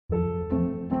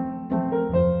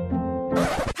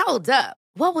Hold up.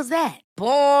 What was that?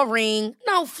 Boring.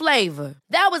 No flavor.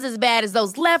 That was as bad as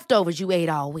those leftovers you ate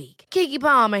all week. Keke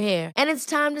Palmer here, and it's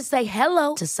time to say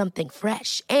hello to something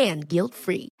fresh and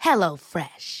guilt-free. Hello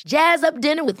Fresh. Jazz up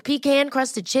dinner with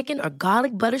pecan-crusted chicken or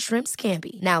garlic butter shrimp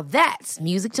scampi. Now that's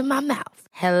music to my mouth.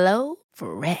 Hello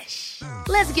Fresh.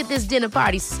 Let's get this dinner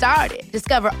party started.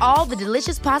 Discover all the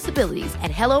delicious possibilities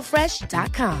at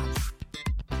hellofresh.com.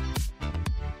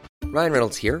 Ryan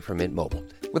Reynolds here from Mint Mobile.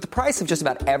 With the price of just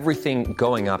about everything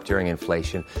going up during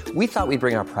inflation, we thought we'd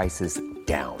bring our prices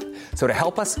down. So to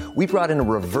help us, we brought in a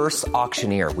reverse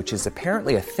auctioneer, which is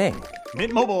apparently a thing.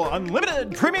 Mint Mobile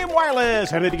Unlimited Premium Wireless.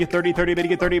 How to get 30, 30, bit to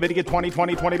get 30, bit to get 20,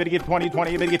 20, 20, bit to get 20,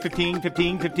 20, bit to get 15,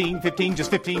 15, 15, 15,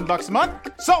 just $15 a month?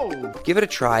 Sold! Give it a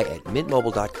try at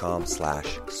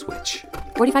mintmobile.com/switch.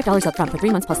 $45 up front for 3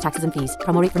 months plus taxes and fees.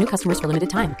 Promo rate for new customers for limited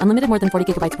time. Unlimited more than 40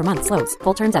 gigabytes per month. Slows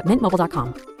full terms at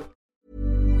mintmobile.com.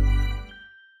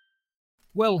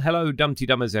 Well, hello, Dumpty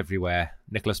Dummers everywhere.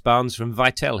 Nicholas Barnes from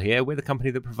Vitel here, with a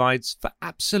company that provides, for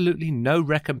absolutely no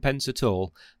recompense at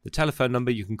all, the telephone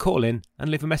number you can call in and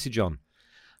leave a message on.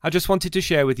 I just wanted to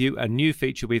share with you a new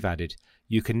feature we've added.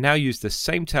 You can now use the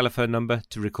same telephone number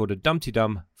to record a Dumpty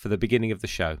Dum for the beginning of the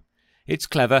show. It's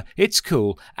clever, it's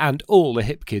cool, and all the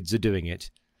hip kids are doing it.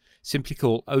 Simply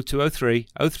call 0203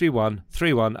 031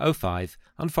 3105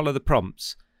 and follow the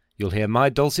prompts. You'll hear my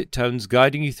dulcet tones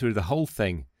guiding you through the whole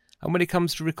thing. And when it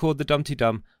comes to record the Dumpty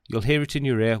Dum, you'll hear it in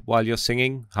your ear while you're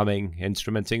singing, humming,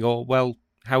 instrumenting, or, well,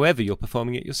 however you're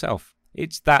performing it yourself.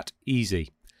 It's that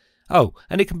easy. Oh,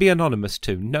 and it can be anonymous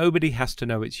too. Nobody has to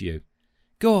know it's you.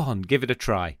 Go on, give it a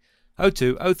try.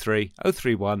 0203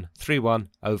 031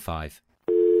 3105.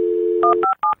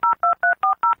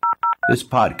 This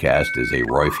podcast is a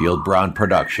Royfield Brown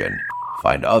production.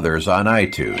 Find others on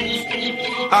iTunes.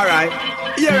 All right.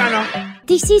 Here I know.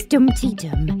 This is Dumpty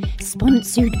Dum,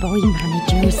 sponsored by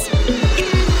managers.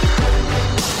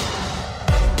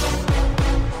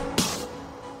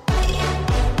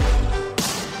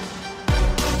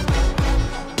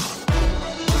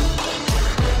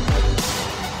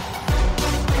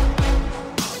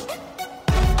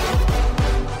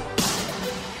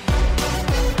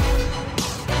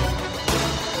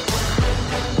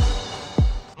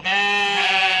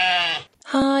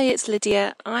 Hi, it's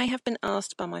Lydia. I have been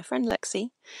asked by my friend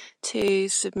Lexi to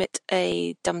submit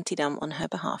a Dumpty Dum on her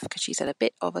behalf because she's at a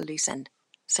bit of a loose end.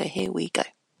 So here we go.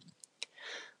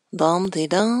 Dumpty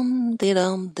Dum, de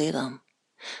dum, de dum.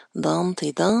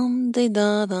 Dumpty Dum, de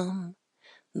da dum.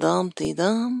 Dumpty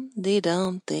Dum, de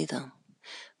dum, de dum.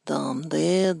 Dum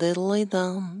de diddly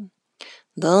dum.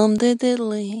 Dum de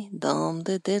diddly, dum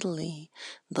de diddly,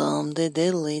 dum de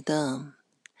diddly dum.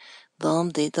 Dum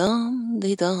de dum,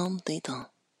 de dum, de dum.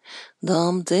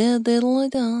 Dum de diddly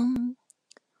dum.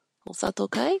 Was that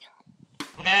okay?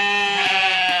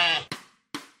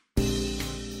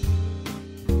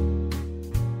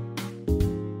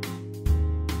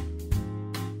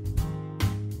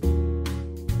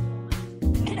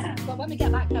 Well, when we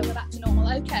get back, no, we're back to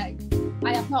normal. Okay.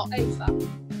 I am not Ava.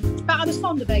 But I was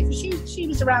fond of Ava. She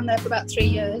was around there for about 3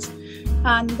 years.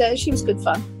 And she was good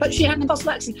fun. But she had an impossible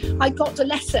accent. I got a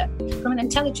letter from an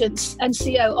intelligence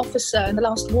NCO officer in the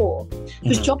last war,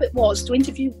 whose job it was to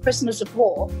interview prisoners of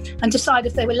war and decide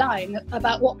if they were lying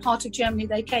about what part of Germany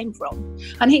they came from.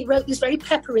 And he wrote this very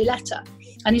peppery letter.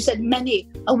 And he said, many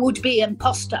a would-be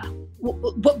imposter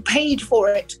paid for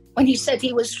it when he said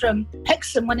he was from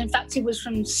Hexham, when in fact he was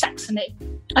from Saxony.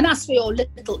 And as for your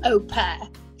little au pair,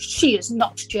 she is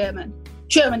not German.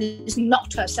 German is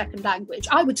not her second language.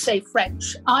 I would say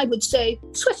French. I would say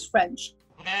Swiss French.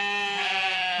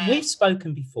 We've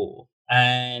spoken before,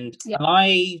 and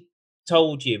I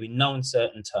told you in no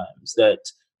uncertain terms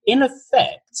that, in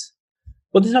effect,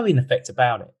 well, there's no in effect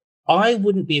about it. I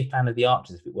wouldn't be a fan of the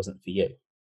Archers if it wasn't for you.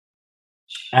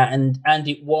 And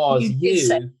it was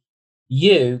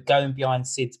you going behind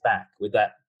Sid's back with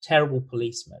that terrible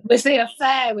policeman. It was the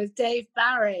affair with Dave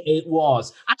Barry. It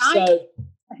was.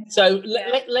 So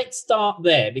let's start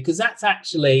there, because that's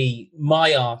actually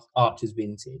my Archer's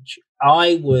vintage.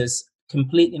 I was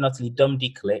completely and utterly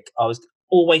dum-de-click. I was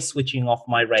always switching off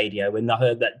my radio when I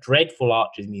heard that dreadful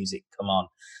Archer's music come on.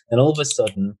 And all of a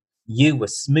sudden, you were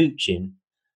smooching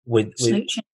with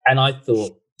and I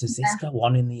thought, does this go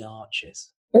on in the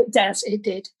Archers? It does, it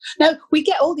did. No, we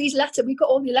got all the letters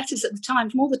at the time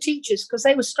from all the teachers because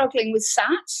they were struggling with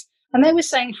SATs. And they were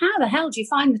saying, how the hell do you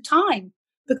find the time?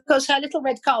 Because her little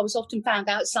red car was often found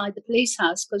outside the police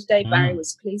house because Dave Barry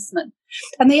was a policeman.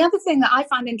 And the other thing that I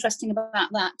find interesting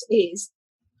about that is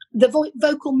the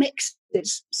vocal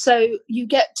mixes. So you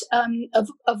get a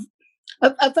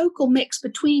vocal mix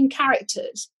between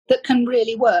characters that can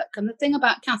really work. And the thing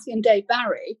about Kathy and Dave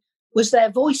Barry was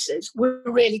their voices were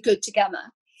really good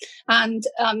together. And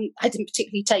I didn't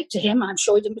particularly take to him. I'm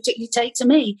sure he didn't particularly take to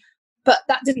me. But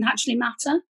that didn't actually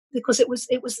matter because it was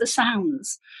the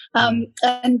sounds.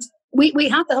 And we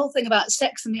had the whole thing about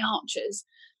Sex and the Archers.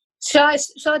 Shall I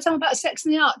tell them about Sex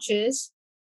and the Archers?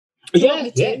 Yeah.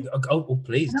 Oh,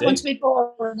 please do. I don't want to be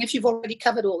boring if you've already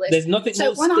covered all this. There's nothing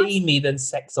more steamy than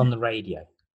sex on the radio.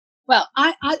 Well,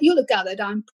 you'll have gathered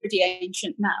I'm pretty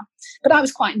ancient now, but I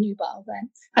was quite nubile then,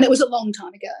 and it was a long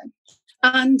time ago.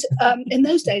 And in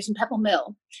those days in Pebble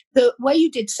Mill, the way you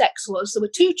did sex was there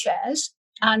were 2 chairs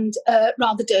and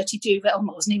rather dirty duvet. Oh,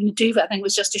 it wasn't even a duvet. I think it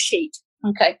was just a sheet.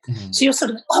 Okay. Mm-hmm. So you're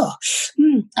sort of like,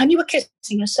 and you were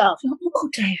kissing yourself. You're like, oh,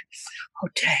 Dave,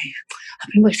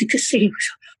 I've been waiting to see you.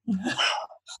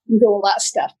 And all that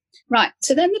stuff. Right.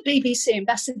 So then the BBC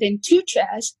invested in 2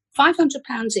 chairs,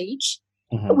 £500 each,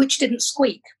 which didn't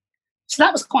squeak. So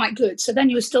that was quite good. So then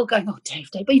you were still going, oh, Dave,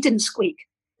 but you didn't squeak.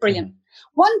 Brilliant.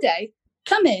 One day,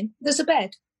 come in, there's a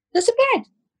bed.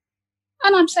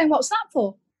 And I'm saying, what's that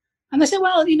for? And they said,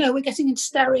 well, we're getting into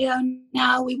stereo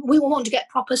now. We want to get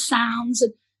proper sounds.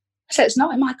 And I said, it's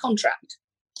not in my contract,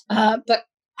 but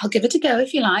I'll give it a go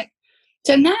if you like.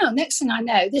 So now, next thing I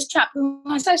know, this chap, who,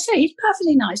 as I say, he's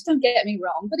perfectly nice, don't get me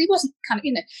wrong, but he wasn't kind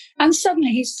of, and suddenly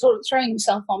he's sort of throwing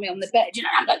himself on me on the bed,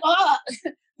 I'm like, oh,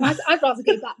 I'd rather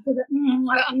go back to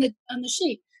on the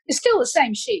sheet. It's still the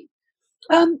same sheet.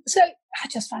 So I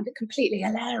just found it completely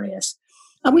hilarious.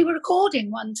 And we were recording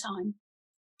one time,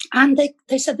 and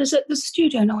they said, there's a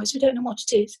studio noise, we don't know what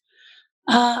it is.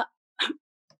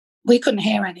 We couldn't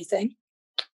hear anything.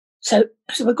 So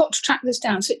we've got to track this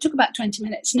down. So it took about 20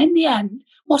 minutes. And in the end,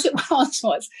 what it was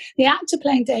the actor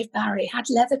playing Dave Barry had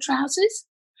leather trousers.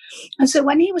 And so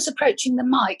when he was approaching the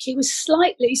mic, he was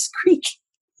slightly squeaking.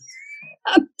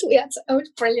 And it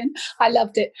was brilliant. I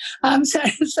loved it.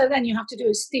 So then you have to do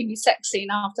a steamy sex scene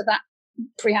after that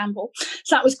preamble.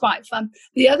 So that was quite fun.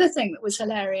 The other thing that was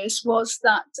hilarious was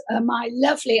that my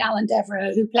lovely Alan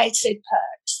Devereux, who played Sid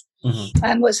Perks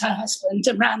and was her husband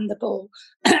and ran the bull,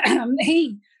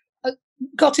 he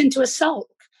got into a sulk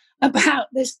about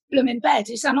this blooming bed.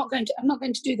 He said, I'm not going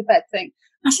to do the bed thing.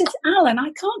 I said, Alan, I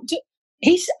can't do.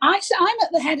 I'm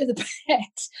at the head of the bed.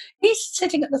 He's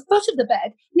sitting at the foot of the bed,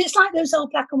 and it's like those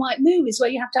old black and white movies where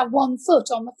you have to have one foot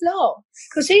on the floor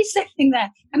because he's sitting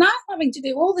there, and I'm having to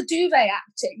do all the duvet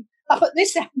acting up at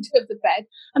this end of the bed.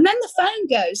 And then the phone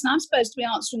goes, and I'm supposed to be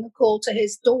answering a call to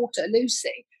his daughter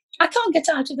Lucy. I can't get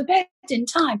out of the bed in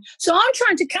time, so I'm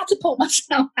trying to catapult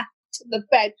myself out to the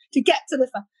bed to get to the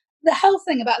phone. The whole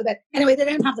thing about the bed. Anyway, they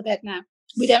don't have the bed now.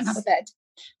 We don't have a bed.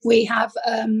 We have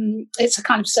it's a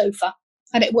kind of sofa.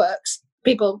 And it works.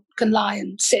 People can lie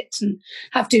and sit and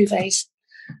have duvets.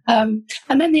 And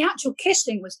then the actual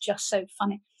kissing was just so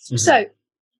funny. So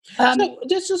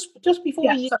just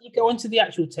before you go into the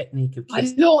actual technique of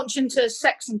kissing. I launch into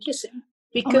sex and kissing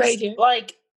because, on radio.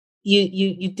 Like,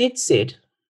 you did Sid,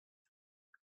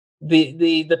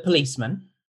 the policeman,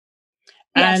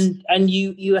 yes. and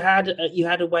you had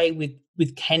a way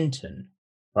with Kenton,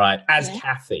 right, as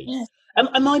Kathy. Yes.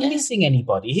 Am I missing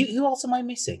anybody? Who else am I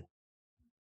missing?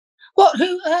 What?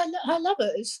 Who? Her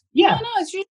lovers? Yeah. No,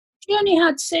 she only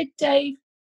had Sid, Dave,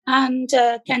 and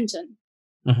Kenton.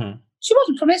 Mm-hmm. She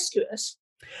wasn't promiscuous.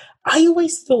 I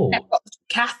always thought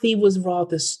Kathy was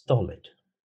rather stolid.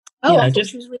 Oh, I thought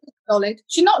she was really solid.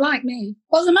 She's not like me.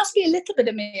 Well, there must be a little bit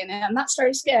of me in her, and that's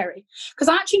very scary because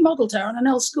I actually modelled her on an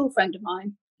old school friend of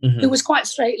mine who was quite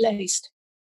straight-laced.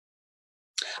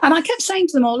 And I kept saying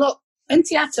to them all, look, in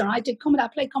theatre, I did comedy. I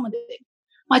played comedy.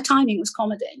 My timing was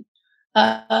comedy.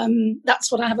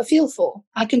 That's what I have a feel for.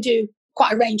 I can do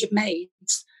quite a range of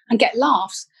maids and get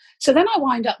laughs. So then I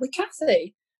wind up with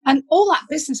Kathy and all that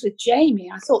business with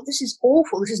Jamie. I thought, this is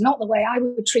awful. This is not the way I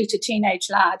would treat a teenage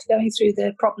lad going through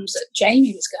the problems that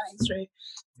Jamie was going through.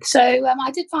 So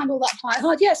I did find all that quite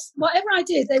hard. Yes, whatever I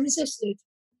did, they resisted.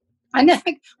 I know.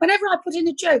 Whenever I put in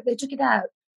a joke, they took it out.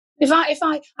 If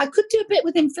I could do a bit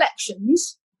with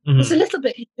inflections. There's a little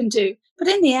bit you can do, but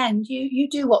in the end, you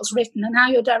do what's written and how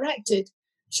you're directed.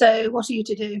 So what are you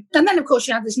to do? And then, of course,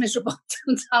 you have this miserable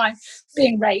time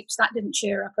being raped. That didn't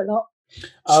cheer up a lot.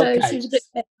 Okay. So she was a bit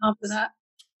better after that.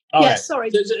 All right. Sorry.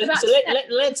 So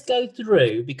let's go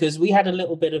through, because we had a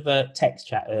little bit of a text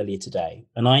chat earlier today,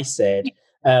 and I said,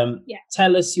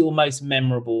 tell us your most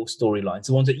memorable storylines,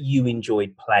 the ones that you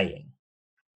enjoyed playing.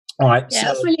 All right. Yeah,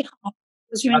 that's really hard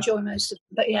because you enjoy most of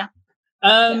them, but yeah.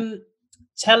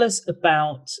 Tell us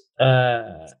about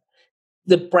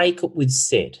the breakup with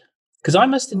Sid, because I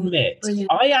must admit,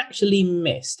 I actually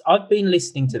missed. I've been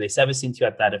listening to this ever since you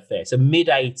had that affair, so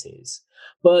mid-80s.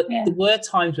 But there were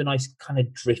times when I kind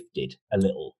of drifted a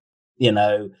little, you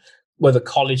know, whether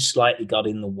college slightly got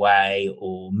in the way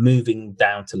or moving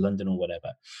down to London or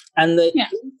whatever. And the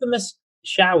infamous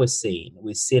shower scene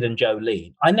with Sid and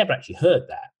Jolene, I never actually heard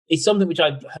that. It's something which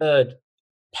I've heard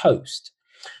post.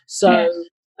 So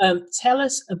tell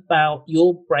us about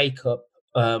your breakup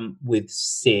with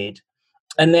Sid,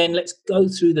 and then let's go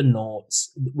through the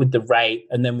noughts with the rape,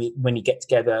 and then when you get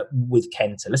together with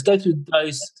Kenta. Let's go through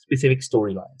those specific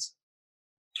storylines.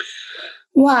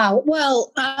 Wow.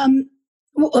 Well,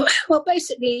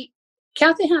 basically,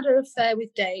 Kathy had her affair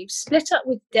with Dave, split up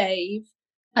with Dave,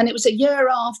 and it was a year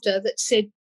after that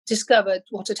Sid discovered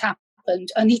what had happened,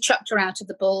 and he chucked her out of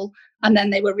the Bull, and then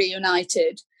they were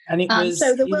reunited. And it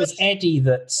was Eddie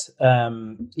that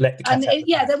let the cat out the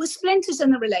bag. There were splinters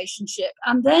in the relationship,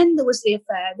 and then there was the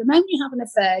affair. The moment you have an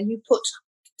affair, you put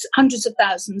hundreds of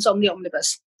thousands on the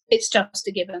omnibus. It's just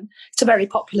a given. It's a very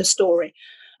popular story.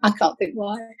 I can't think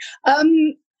why.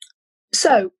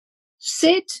 So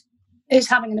Sid is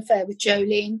having an affair with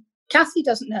Jolene. Kathy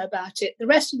doesn't know about it. The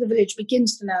rest of the village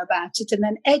begins to know about it, and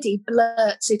then Eddie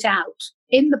blurts it out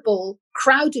in the Bull,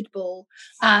 crowded Bull,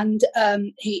 and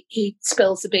he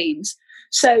spills the beans.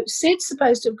 So Sid's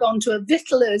supposed to have gone to a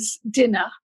victualler's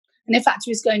dinner, and in fact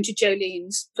he was going to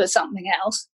Jolene's for something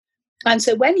else. And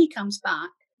so when he comes back,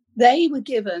 they were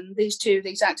given, these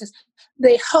actors,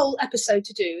 the whole episode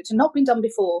to do. It had not been done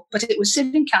before, but it was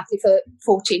Sid and Kathy for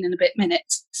 14 and a bit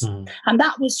minutes. And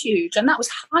that was huge. And that was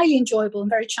highly enjoyable and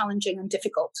very challenging and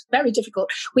difficult, very difficult.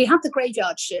 We had the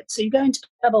graveyard shift. So you go into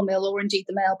Pebble Mill or indeed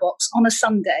the mailbox on a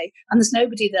Sunday and there's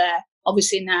nobody there.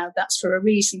 Obviously now that's for a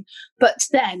reason. But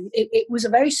then it was a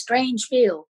very strange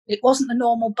feel. It wasn't the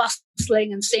normal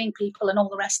bustling and seeing people and all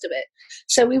the rest of it.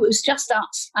 So it was just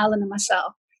us, Alan and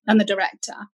myself and the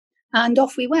director. And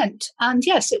off we went. And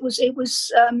yes, it was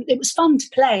fun to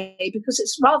play because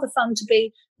it's rather fun to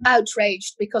be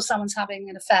outraged because someone's having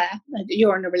an affair that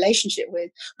you're in a relationship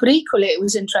with. But equally, it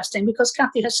was interesting because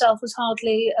Kathy herself was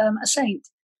hardly a saint.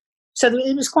 So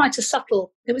it was quite a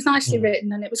subtle, it was nicely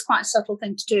written and it was quite a subtle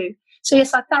thing to do. So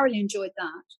yes, I thoroughly enjoyed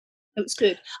that. It was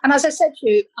good. And as I said to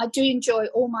you, I do enjoy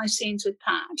all my scenes with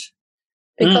Pat.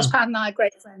 Because Pat and I are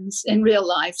great friends in real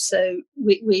life, so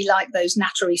we like those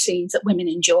nattery scenes that women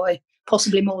enjoy,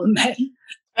 possibly more than men.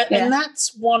 And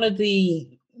that's one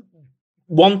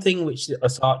thing which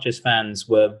us Archers fans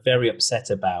were very upset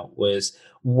about was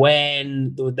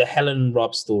when the Helen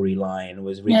Robb storyline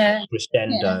was reaching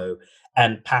crescendo,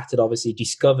 and Pat had obviously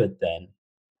discovered then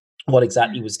what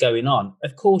exactly was going on.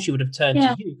 Of course, you would have turned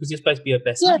to you because you're supposed to be her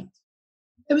best mate.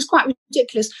 It was quite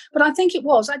ridiculous, but I think it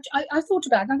was. I thought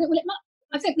about it.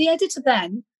 I think the editor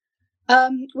then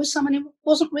was someone who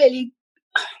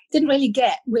didn't really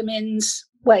get women's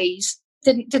ways,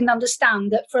 didn't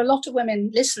understand that for a lot of women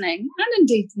listening, and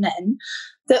indeed men,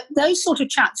 that those sort of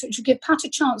chats which would give Pat a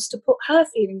chance to put her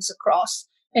feelings across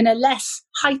in a less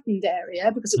heightened area,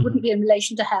 because it wouldn't be in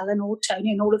relation to Helen or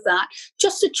Tony and all of that,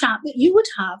 just a chat that you would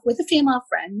have with a female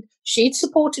friend. She'd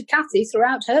supported Kathy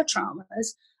throughout her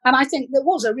traumas, and I think there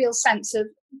was a real sense of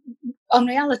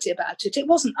unreality about it. It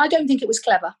wasn't, I don't think it was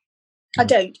clever. I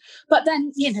don't. But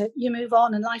then, you move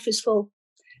on and life is full.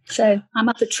 So I'm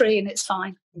up a tree and it's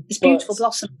fine. It's beautiful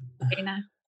blossom,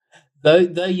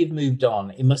 Though you've moved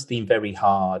on, it must have been very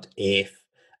hard if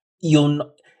you're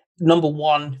not, number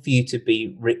one, for you to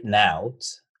be written out.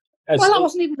 I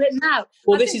wasn't even written out.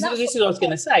 Well, this is what I was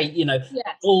going to say,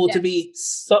 to be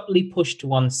subtly pushed to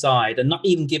one side and not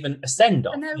even given a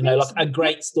send-off, like a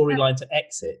great storyline to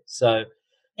exit. So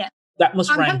that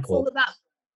must rankle.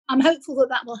 I'm hopeful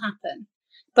that will happen.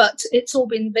 But it's all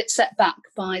been a bit set back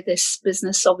by this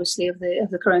business, obviously, of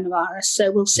the coronavirus.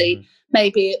 So we'll see. Mm-hmm.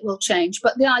 Maybe it will change.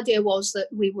 But the idea was that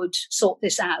we would sort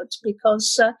this out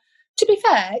because, to be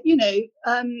fair,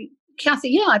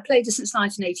 Kathy, I played her since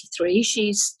 1983.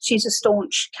 She's a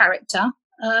staunch character.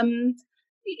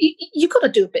 You've got to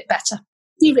do a bit better.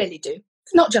 You really do.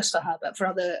 Not just for her, but for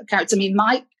other characters. I mean,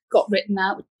 Mike got written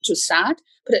out, which was sad,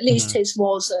 but at least his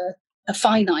was a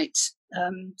finite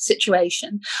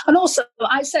situation. And also,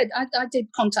 I said, I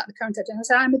did contact the current editor and I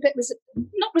said, I'm a bit,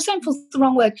 not resentful is the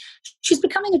wrong word. She's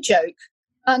becoming a joke.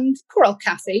 And poor old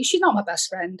Kathy, she's not my best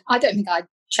friend. I don't think I'd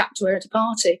chat to her at a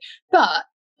party. But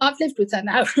I've lived with her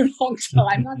now for a long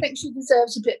time. I think she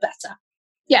deserves a bit better.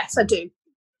 Yes, I do.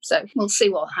 So we'll see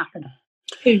what will happen.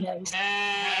 Who knows?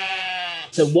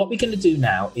 So what we're going to do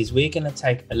now is we're going to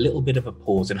take a little bit of a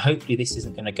pause, and hopefully this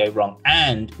isn't going to go wrong.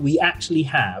 And we actually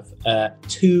have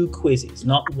 2 quizzes,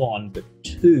 not one, but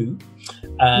 2.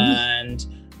 And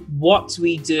what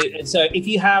we do, so if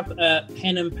you have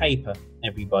pen and paper,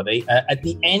 everybody, at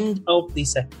the end of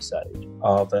this episode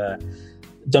of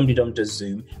Dum does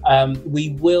Zoom. I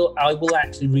will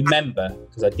actually remember,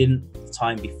 because I didn't the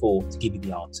time before, to give you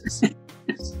the answers.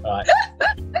 Right.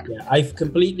 Yeah, I've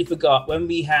completely forgot when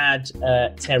we had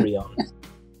Terry on.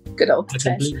 Good old I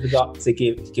completely forgot to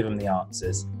give him the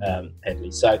answers,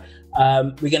 Headley. So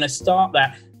we're going to start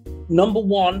that. Number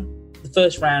one, the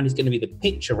first round is going to be the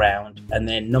picture round, and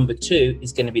then number two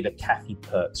is going to be the Kathy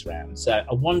Perks round. So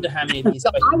I wonder how many of these.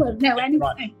 So I won't know anything.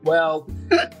 Right. Well,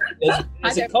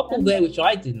 there's a couple there which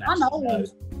I didn't actually know.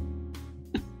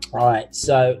 All right,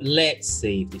 so let's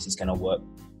see if this is going to work.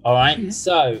 All right,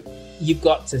 so you've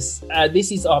got to.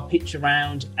 This is our picture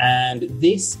round, and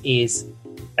this is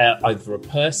either a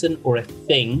person or a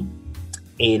thing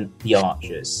in the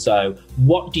Archers. So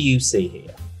what do you see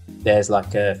here? There's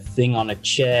like a thing on a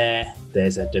chair,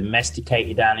 there's a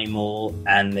domesticated animal,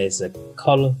 and there's a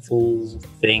colourful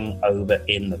thing over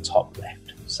in the top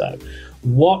left. So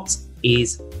what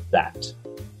is that?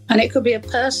 And it could be a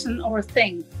person or a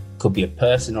thing. Could be a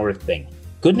person or a thing.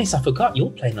 Goodness, I forgot you're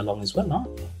playing along as well,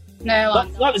 aren't you? No,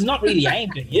 that was not really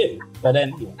aimed at you, but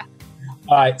anyway.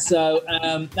 All right, so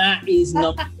that is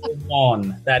number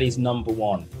one. That is number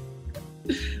one.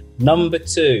 Number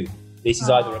two. This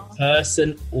is either a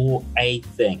person or a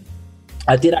thing.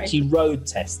 I did actually road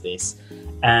test this,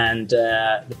 and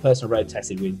the person I road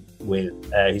tested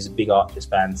with who's a big Archers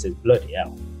fan, said, bloody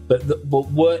hell. But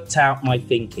worked out my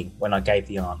thinking when I gave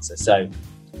the answer. So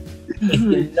if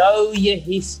you know your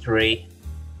history,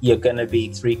 you're going to be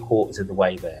 3/4 of the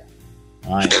way there.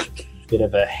 Right? Bit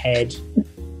of a head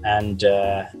and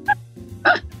a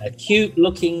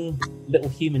cute-looking little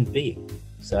human being.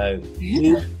 So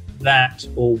that,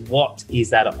 or what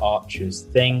is that Archer's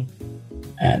thing?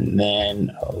 And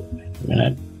then, wait a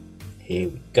minute, here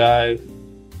we go.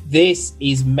 This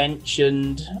is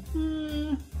mentioned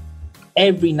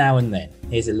every now and then.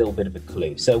 Here's a little bit of a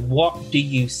clue. So what do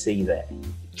you see there?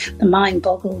 The mind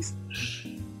boggles.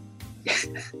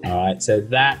 All right, so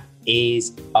that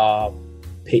is our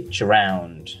picture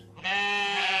round.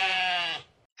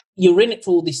 You're in it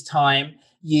for all this time.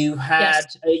 You had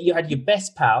your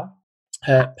best pal,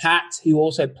 Pat, who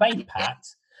also played Pat.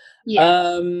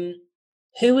 Yeah.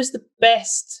 Who was the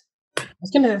best? I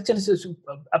was going to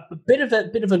a bit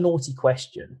of a naughty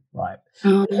question, right?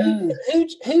 Oh,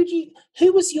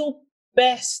 Who was your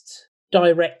best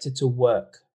director to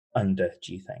work under?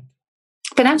 Do you think?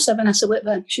 Vanessa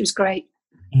Whitburn. She was great.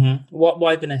 Mm-hmm.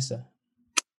 Why Vanessa?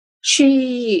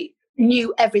 She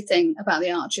knew everything about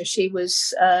the Archer. She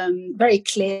was very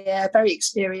clear, very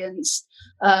experienced.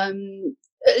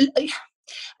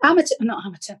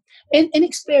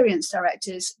 Inexperienced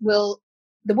directors will.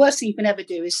 The worst thing you can ever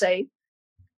do is say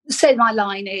my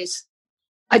line is,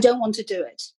 I don't want to do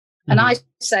it. And I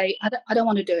say, I don't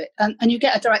want to do it. And you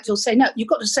get a director who'll say, no, you've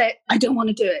got to say, I don't want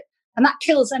to do it. And that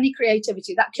kills any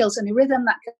creativity. That kills any rhythm.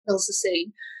 That kills the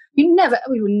scene. We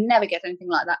would never get anything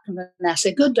like that from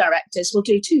Vanessa. Good directors will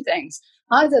do two things.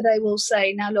 Either they will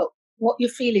say, now look, what you're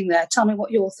feeling there, tell me what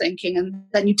you're thinking, and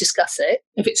then you discuss it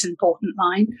if it's an important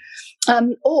line.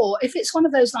 Or if it's one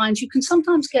of those lines, you can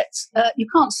sometimes get, you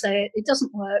can't say it, it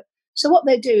doesn't work. So what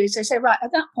they do is they say, right,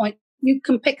 at that point, you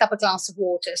can pick up a glass of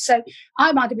water. So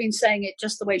I might have been saying it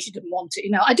just the way she didn't want it.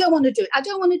 You know, I don't want to do it. I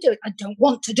don't want to do it. I don't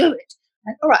want to do it.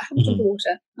 And, all right, have a drink of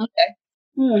water. Okay.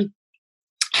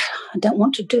 I don't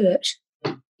want to do it.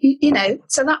 You know,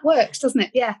 so that works, doesn't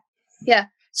it? Yeah. Yeah.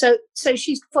 So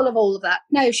she's full of all of that.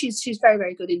 No, she's very,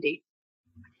 very good indeed.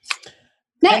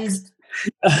 Next.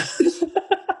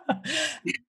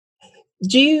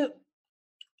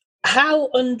 How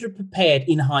underprepared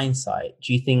in hindsight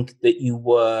do you think that you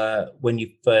were when you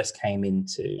first came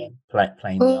into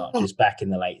playing the Archers back in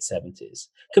the late 70s?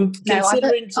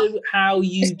 Considering how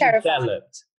you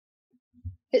developed.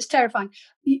 It's terrifying.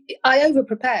 I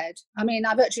over-prepared. I mean,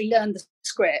 I virtually learned the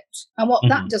script. And what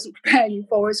that doesn't prepare you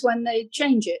for is when they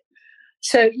change it.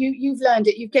 So you've learned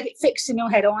it. You get it fixed in your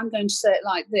head. Oh, I'm going to say it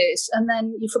like this. And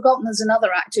then you've forgotten there's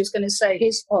another actor who's going to say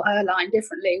his or her line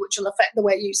differently, which will affect the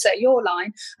way you say your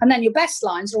line. And then your best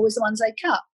lines are always the ones they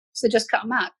cut. So just cut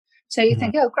them out. So you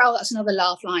think, oh, crap, that's another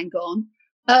laugh line gone.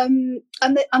 And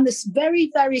this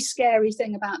very, very scary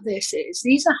thing about this is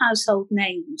these are household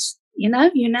names. You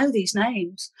know these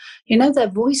names, you know their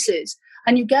voices,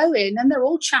 and you go in and they're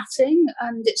all chatting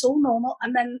and it's all normal.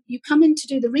 And then you come in to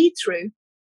do the read through,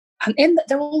 and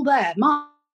they're all there.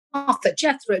 Martha,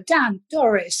 Jethro, Dan,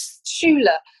 Doris,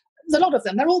 Shula, a lot of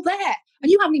them, they're all there. And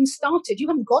you haven't even started. You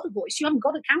haven't got a voice. You haven't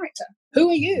got a character. Who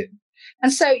are you?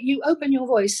 And so you open your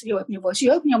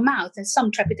mouth. There's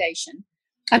some trepidation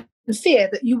and fear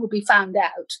that you will be found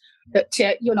out, that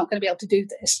you're not going to be able to do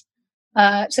this.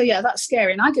 So yeah, that's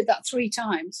scary. And I did that 3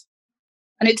 times.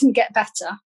 and it didn't get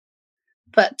better.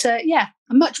 But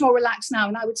I'm much more relaxed now.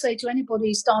 And I would say to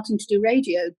anybody starting to do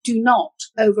radio, do not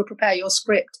over prepare your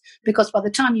script, because by the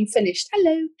time you've finished,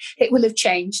 it will have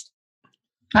changed,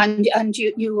 and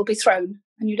you will be thrown,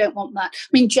 and you don't want that. I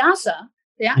mean, Jazza,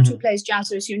 the actor who plays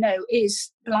Jazza, as you know,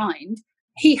 is blind.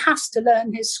 He has to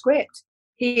learn his script.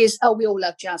 He is. Oh, we all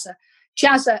love Jazza.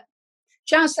 Jazza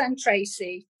and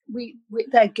Tracy.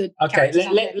 They're good. Okay,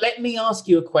 let me ask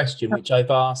you a question, which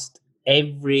I've asked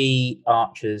every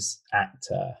Archer's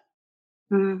actor,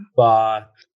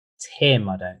 but Tim,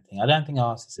 I don't think I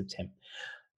asked this of Tim.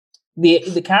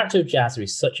 The character of Jazza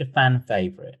is such a fan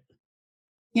favorite.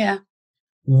 Yeah.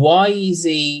 Why does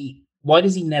he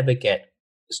never get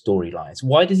storylines?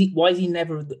 Why is he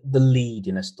never the lead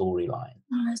in a storyline?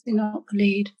 Why is he not the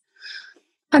lead?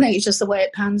 I think it's just the way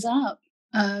it pans out.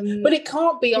 But it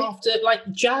can't be after, like,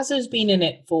 Jazza's been in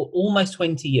it for almost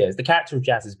 20 years. The character of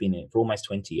Jazza's been in it for almost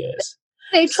 20 years.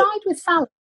 They tried with Fallon.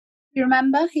 You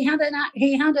remember? He had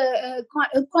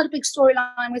quite a big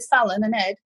storyline with Fallon and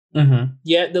Ed. Mm-hmm.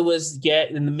 Yeah, there was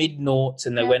in the mid-noughts,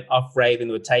 and they went off rave and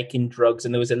they were taking drugs,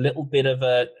 and there was a little bit of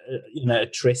a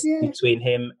tryst between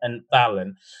him and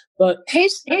Fallon. But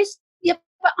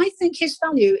but I think his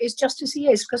value is just as he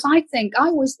is, because I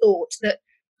always thought that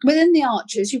within the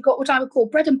Archers, you've got what I would call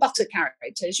bread and butter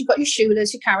characters. You've got your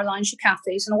Shulas, your Carolines, your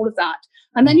Kathys, and all of that.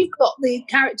 And then you've got the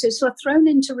characters who are thrown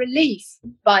into relief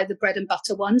by the bread and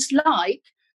butter ones, like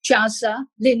Jazza,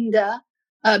 Linda,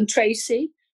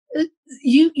 Tracy.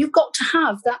 You've got to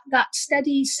have that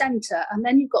steady centre, and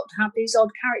then you've got to have these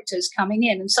odd characters coming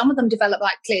in, and some of them develop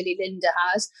like clearly Linda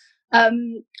has.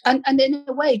 And in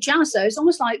a way, Jazza is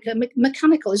almost like a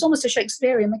mechanical. It's almost a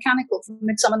Shakespearean mechanical from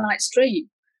Midsummer Night's Dream.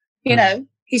 You know,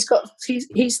 he's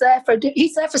there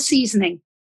for seasoning,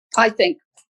 I think.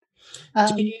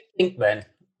 Do you think then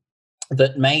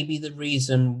that maybe the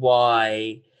reason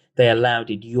why they allowed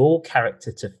your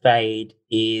character to fade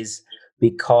is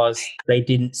because they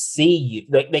didn't see you,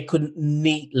 they couldn't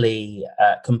neatly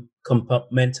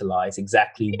compartmentalize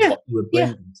exactly what you were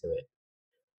bringing to it?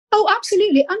 Oh,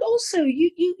 absolutely. And also,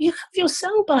 you have your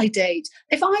sell-by date.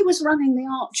 If I was running the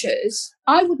Archers,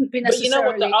 I wouldn't be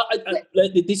necessarily... But you know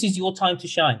what? This is your time to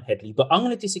shine, Hedley, but I'm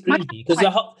going to disagree with you,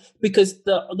 because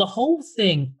the whole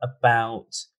thing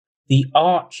about the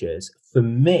Archers, for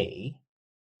me,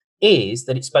 is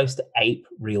that it's supposed to ape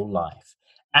real life.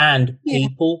 And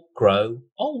people grow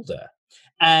older.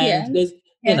 And there's,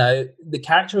 the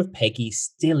character of Peggy's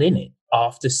still in it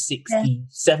after 60,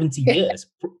 70 years,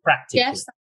 practically. Yes.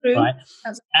 Right,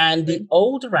 and the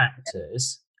older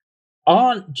actors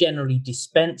aren't generally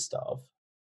dispensed of.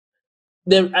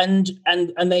 The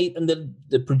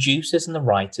producers and the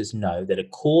writers know that a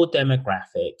core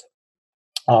demographic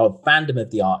of fandom of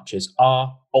the Archers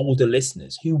are older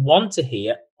listeners who want to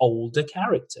hear older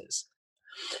characters.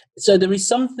 So there is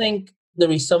something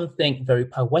very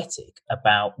poetic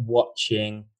about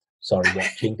watching,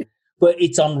 but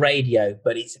it's on radio,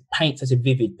 but it paints such a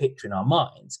vivid picture in our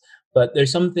minds. But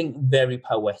there's something very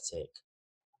poetic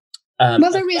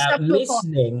about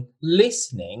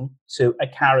listening to a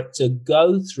character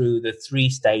go through the 3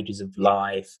 stages of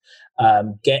life,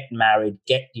 get married,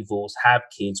 get divorced, have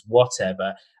kids,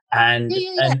 whatever, and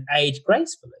age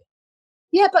gracefully.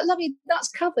 Yeah, but lovely, that's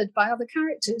covered by other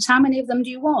characters. How many of them do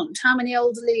you want? How many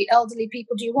elderly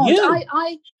people do you want?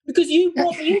 Because you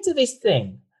brought me into this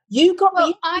thing. You got me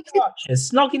into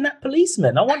Archers, snogging that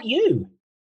policeman. I want you.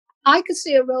 I could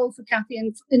see a role for Kathy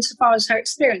insofar as her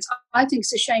experience. I think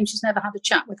it's a shame she's never had a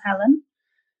chat with Helen.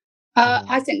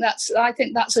 I think that's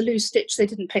a loose stitch they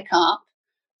didn't pick up.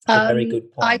 A very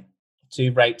good point.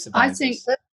 2 rapes of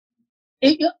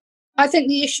I think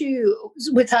the issue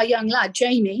with her young lad,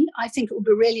 Jamie, I think it would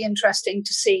be really interesting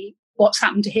to see what's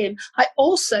happened to him. I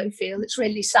also feel it's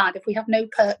really sad if we have no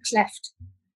Perks left,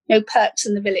 no Perks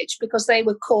in the village, because they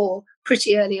were core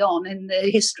pretty early on in the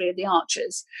history of the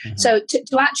Archers. Mm-hmm. So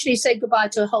to actually say goodbye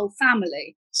to a whole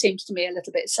family seems to me a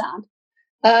little bit sad.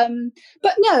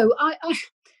 But no, I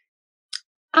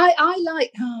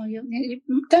like,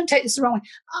 don't take this the wrong way.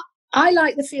 I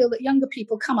like the feel that younger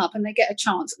people come up and they get a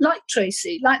chance, like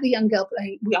Tracy, like the young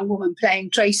woman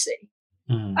playing Tracy.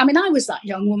 Mm. I mean, I was that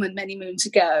young woman many moons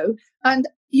ago, and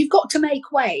you've got to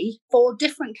make way for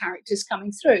different characters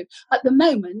coming through. At the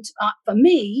moment, for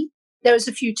me, there is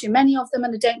a few too many of them,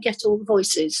 and I don't get all the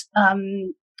voices.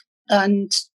 And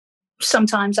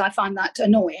sometimes I find that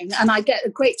annoying, and I get a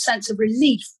great sense of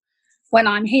relief when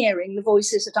I'm hearing the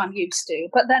voices that I'm used to.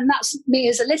 But then that's me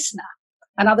as a listener.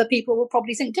 And other people will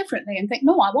probably think differently and think,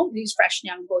 no, I want these fresh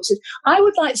young voices. I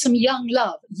would like some young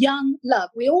love.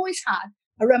 We always had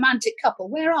a romantic couple.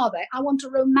 Where are they? I want a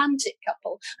romantic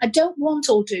couple. I don't want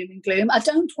all doom and gloom. I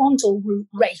don't want all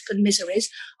rape and miseries.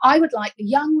 I would like the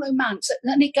young romance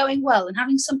and it going well and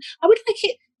having some. I would like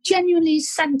it genuinely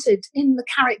centered in the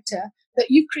character that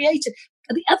you've created.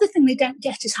 The other thing they don't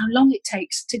get is how long it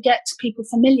takes to get people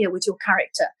familiar with your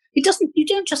character. It doesn't. You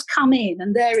don't just come in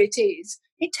and there it is.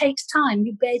 It takes time.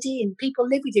 You bed in. People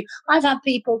live with you. I've had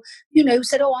people, who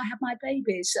said, "Oh, I have my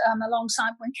babies,"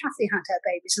 alongside when Kathy had her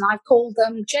babies, and I've called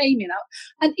them Jamie.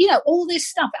 And all this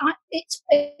stuff.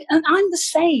 And I'm the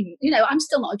same. I'm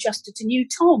still not adjusted to new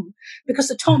Tom, because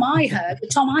the Tom I heard, the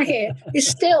Tom I hear, is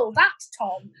still that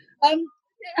Tom.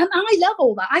 And I love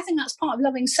all that. I think that's part of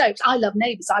loving soaps. I love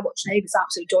Neighbours. I watch Neighbours,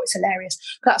 absolutely adore it. It's hilarious.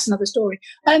 But that's another story.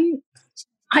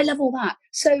 I love all that.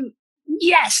 So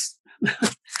yes.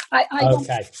 I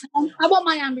want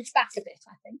my Ambridge back a bit,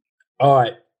 I think. All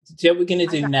right. So what we're going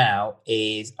to do now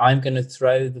is I'm going to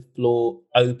throw the floor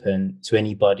open to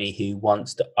anybody who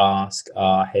wants to ask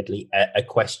our Hedley a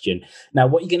question. Now,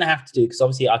 what you're going to have to do, because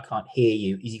obviously I can't hear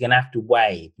you, is you're going to have to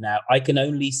wave. Now, I can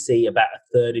only see about a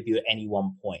third of you at any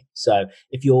one point. So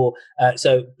if you're,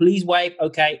 so please wave.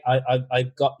 Okay,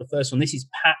 I've got the first one. This is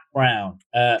Pat Brown.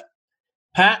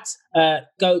 Pat,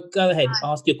 go ahead.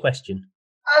 Ask your question.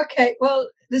 Okay, well,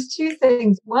 there's two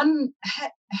things. One,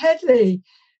 Hedley,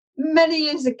 many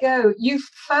years ago, you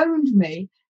phoned me.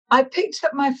 I picked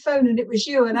up my phone and it was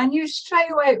you, and I knew straight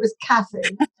away it was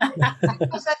Kathy.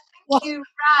 Because I think you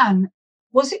ran,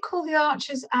 was it called the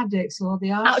Archers Addicts or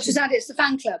the Archers Addicts, the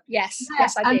fan club? Yes,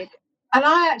 yes, I did. And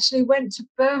I actually went to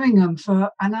Birmingham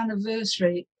for an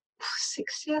anniversary.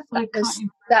 60th?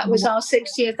 That was our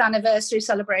 60th anniversary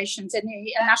celebrations in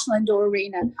the National Indoor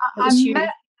Arena. I met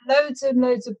loads and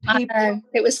loads of people.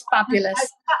 It was fabulous. I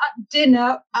sat at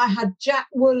dinner. I had Jack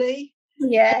Woolley,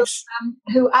 yes,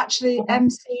 who actually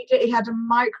emceed it. He had a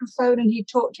microphone and he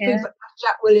talked to people.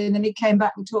 Jack Woolley, and then he came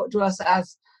back and talked to us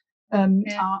as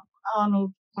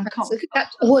Arnold. I can't.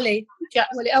 Woolley, Jack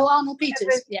Woolley. Oh, Arnold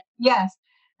Peters. Yeah. Yes.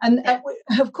 And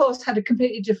we, of course, had a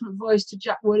completely different voice to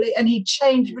Jack Woolley, and he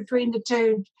changed between the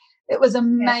two. It was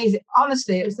amazing.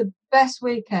 Honestly, it was the best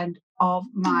weekend of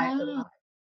my life.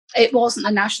 It wasn't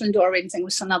a National Indoor Arena thing; it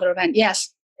was another event.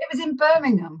 Yes, it was in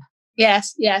Birmingham.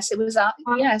 Yes, it was.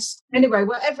 Yes. Anyway,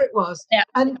 whatever it was. Yeah.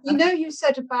 And you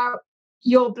said about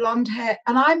your blonde hair,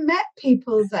 and I met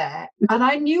people there, and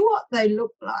I knew what they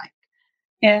looked like.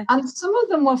 Yeah. And some of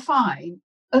them were fine.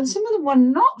 And some of them were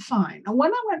not fine. And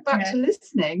when I went back to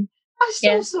listening, I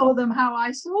still saw them how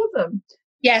I saw them.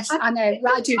 Yes, I know.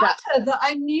 I do that. That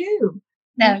I knew.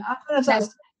 No.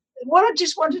 What I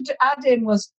just wanted to add in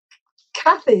was,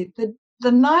 Kathy,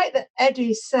 the night that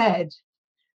Eddie said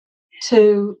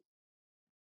to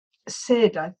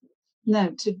Sid,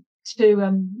 to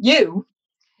you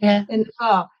in the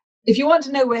bar, if you want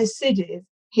to know where Sid is,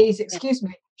 he's,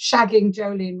 shagging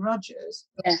Jolene Rogers.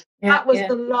 That was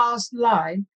the last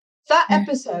line. That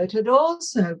episode had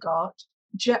also got,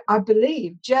 I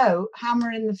believe, Joe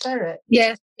hammering the ferret.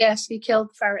 Yes, he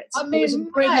killed ferrets. I mean, it was a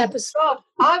great episode.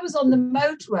 I was on the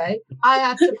motorway. I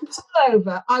had to pull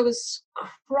over. I was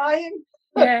crying.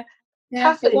 Yeah,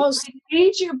 Kathy, it was. We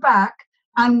need you back,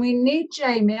 and we need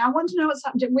Jamie. I want to know what's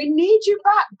happening. We need you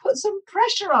back. Put some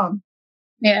pressure on.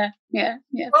 Yeah. Well,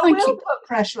 we'll put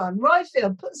pressure on.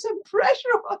 Royfield, put some pressure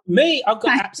on. Me, I've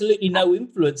got absolutely no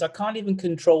influence. I can't even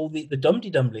control the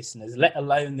Dum-de-Dum listeners, let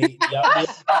alone the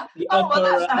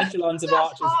upper echelons of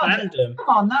Archer's fandom. Come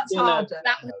on, that's harder.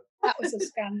 That was a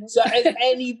scandal. So has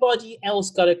anybody else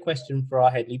got a question for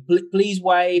our Hedley? Please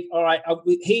wave. All right,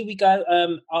 here we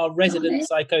go. Our resident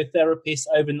psychotherapist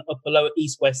over in the upper lower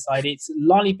east west side. It's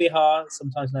Lonnie Bihar,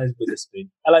 sometimes known as Witherspoon.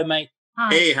 Hello, mate.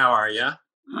 Hi. Hey, how are you?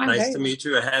 Hi, nice to meet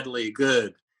you, Hedley.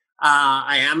 Good.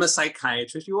 I am a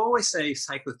psychiatrist. You always say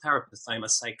psychotherapist. I'm a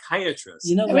psychiatrist.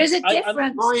 You know, there is a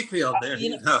difference. Royfield, there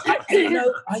you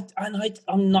know.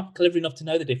 I'm not clever enough to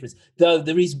know the difference. Though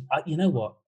there is, you know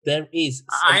what? There is.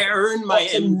 I earned my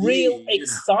MD, real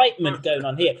excitement going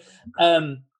on here.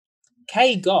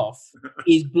 Kay Goff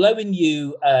is blowing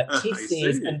you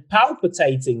kisses and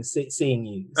palpitating seeing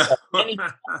you.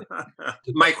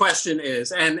 So my question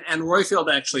is, and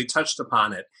Royfield actually touched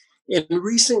upon it. In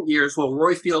recent years,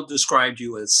 Royfield described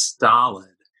you as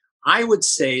stolid. I would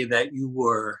say that you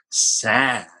were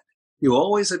sad. You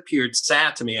always appeared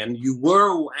sad to me, and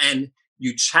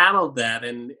you channeled that,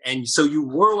 and so you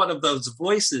were one of those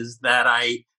voices that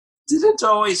I didn't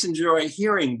always enjoy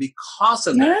hearing because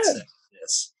of that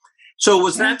sadness. So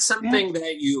was that something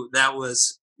that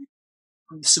was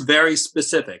very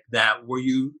specific? That were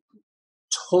you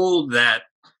told that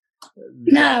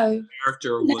that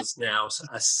character was now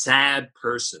a sad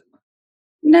person?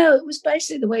 No, it was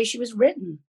basically the way she was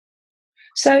written.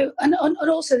 So, and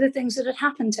also the things that had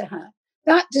happened to her.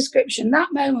 That description,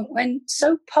 that moment when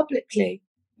so publicly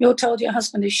you're told your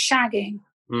husband is shagging,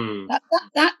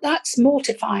 that's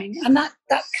mortifying, and that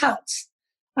cuts.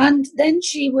 And then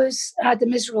she had the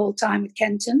miserable time with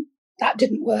Kenton. That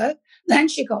didn't work. Then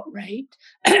she got raped.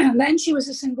 Then she was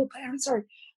a single parent. Sorry,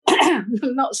 I'm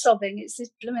not sobbing. It's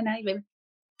this blooming alien.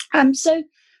 So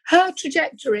her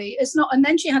trajectory is not. And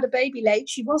then she had a baby late.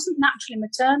 She wasn't naturally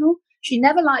maternal. She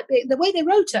never liked being the way they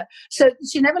wrote her. So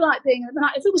she never liked being.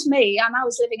 If it was me and I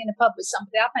was living in a pub with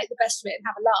somebody, I'd make the best of it and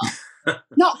have a laugh.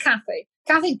 Not Kathy.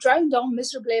 Kathy droned on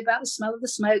miserably about the smell of the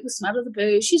smoke, the smell of the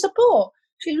booze. She's a bore.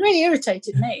 She really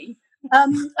irritated me.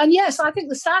 And yes, I think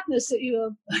the sadness that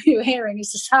you're hearing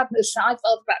is the sadness that I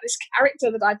felt about this character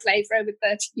that I played for over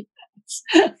 30 years.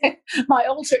 My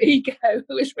alter ego,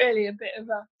 who is really a bit of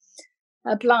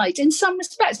a blight in some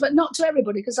respects, but not to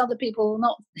everybody, because other people will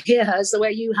not hear her as the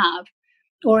way you have,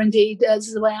 or indeed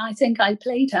as the way I think I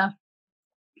played her.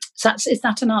 So is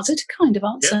that an answer? It's a kind of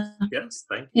answer. Yes,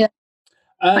 thank you. Yeah.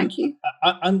 Thank you.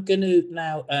 I'm going to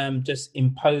now just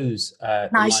impose the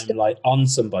limelight on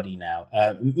somebody now.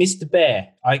 Mr.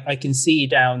 Bear, I can see you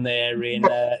down there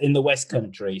in the West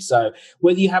Country. So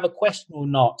whether you have a question or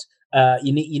not,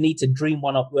 you need to dream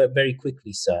one up very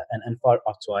quickly, sir, and fire it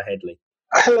off to our Headley.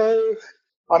 Hello,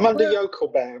 I'm under yokel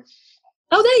bound.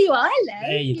 Oh, there you are. Hello.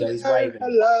 There you go. He's waving.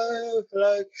 Hello.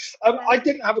 I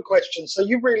didn't have a question, so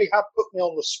you really have put me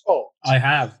on the spot. I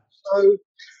have. So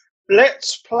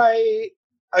let's play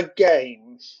a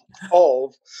game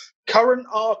of current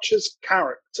Archer's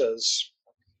characters.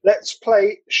 Let's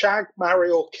play shag,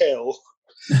 marry, or kill.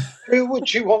 Who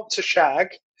would you want to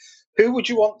shag? Who would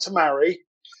you want to marry?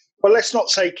 Well, let's not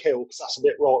say kill, because that's a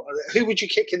bit wrong. Who would you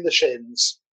kick in the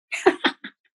shins?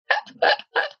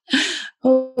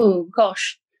 Oh,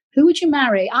 gosh. Who would you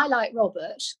marry? I like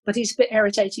Robert, but he's a bit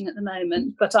irritating at the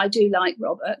moment, but I do like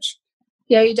Robert.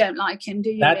 Yeah, you don't like him, do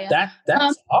you?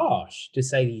 That's harsh to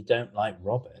say that you don't like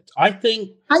Robert. I think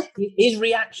his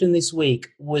reaction this week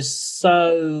was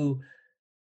so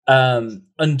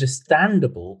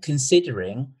understandable,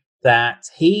 considering that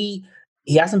he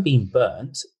hasn't been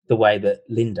burnt the way that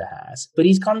Linda has, but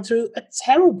he's gone through a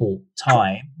terrible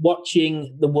time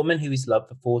watching the woman who he's loved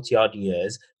for 40 odd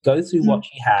years go through what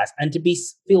she has, and to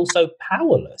feel so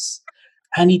powerless.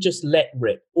 And he just let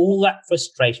rip. All that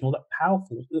frustration, all that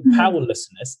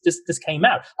powerlessness just came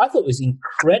out. I thought it was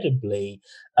incredibly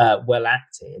well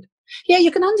acted. Yeah,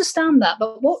 you can understand that.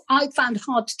 But what I found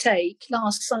hard to take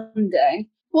last Sunday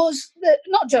was that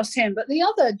not just him, but the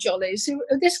other jollies.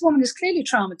 This woman is clearly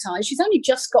traumatised. She's only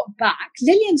just got back.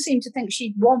 Lillian seemed to think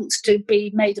she wants to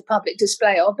be made a public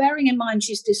display of, bearing in mind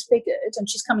she's disfigured and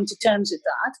she's coming to terms with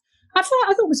that. I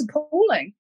thought it was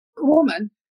appalling. A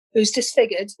woman who's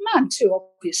disfigured, man too,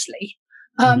 obviously.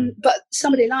 But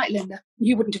somebody like Linda,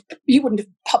 you wouldn't have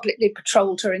publicly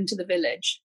patrolled her into the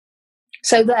village.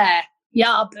 So there,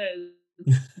 boo.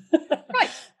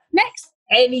 Right, next.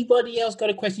 Anybody else got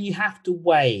a question? You have to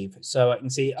wave so I can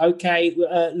see. Okay,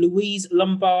 Louise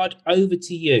Lombard, over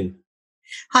to you.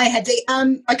 Hi, Headley.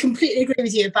 I completely agree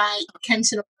with you about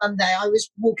Kenton on Sunday. I was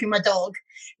walking my dog,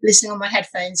 listening on my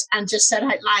headphones, and just said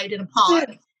out loud in a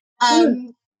park.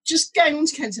 Just going on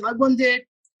to Kenton, I wondered,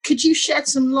 could you shed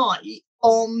some light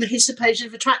on his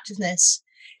supposed attractiveness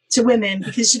to women?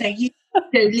 Because, Lee,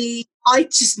 I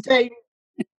just don't.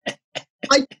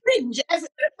 I cringe every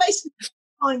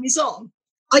time he's on.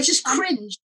 I just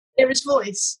cringe to hear his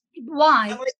voice.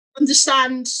 Why? I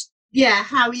understand,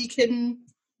 how he can,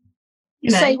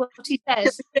 say what he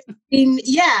says.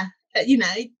 It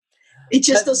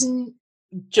just doesn't.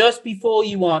 Just before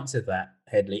you answer that,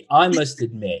 Headley, I must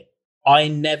admit, I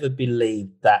never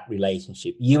believed that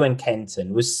relationship. You and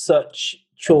Kenton was such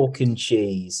chalk and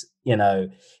cheese.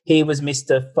 He was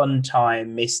Mr. Fun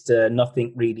Time, Mr.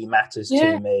 Nothing Really Matters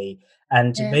to Me.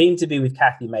 And for him to be with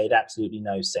Kathy made absolutely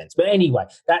no sense. But anyway,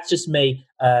 that's just me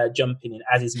jumping in,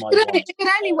 as is my wife. It could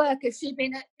only work if she'd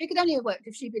been a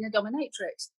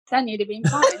dominatrix. Then you'd have been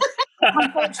fine.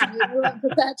 Unfortunately, we weren't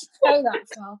prepared to go that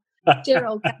far. Dear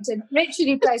old Kenton. Richard,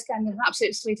 who plays Kenton, an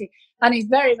absolute sweetie. And he's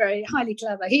very, very highly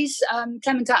clever. He's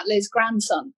Clement Attlee's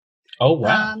grandson. Oh,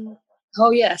 wow. Oh,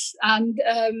 yes. And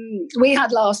we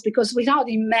had laughs because we'd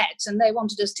hardly met and they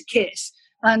wanted us to kiss.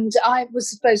 And I was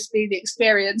supposed to be the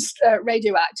experienced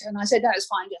radio actor. And I said, no, it's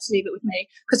fine, just leave it with me.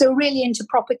 Because they were really into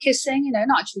proper kissing,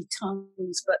 not actually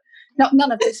tongues, but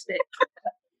none of this bit.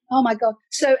 Oh, my God.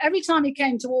 So every time he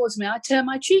came towards me, I turned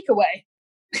my cheek away.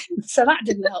 So that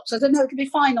didn't help. So I said, no, it could be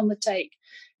fine on the take.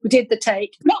 We did the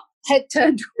take, not head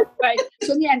turned away.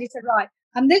 So in the end, he said, right,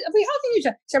 And I think you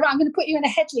said, right, I'm going to put you in a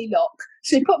Headley lock.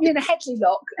 So he put me in a Headley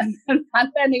lock, and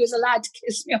then he was allowed to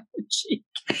kiss me on the cheek.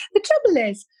 The trouble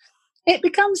is, it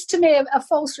becomes to me a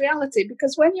false reality,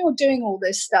 because when you're doing all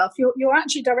this stuff, you're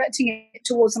actually directing it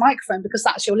towards the microphone because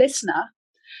that's your listener,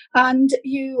 and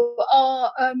you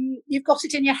are you've got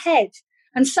it in your head,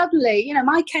 and suddenly,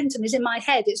 my Kenton is in my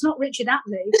head. It's not Richard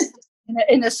Attlee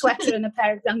in a sweater and a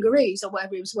pair of dungarees or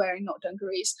whatever he was wearing, not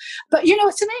dungarees, but you know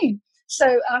what I mean. So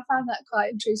I found that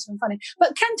quite intrusive and funny.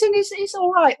 But Kenton is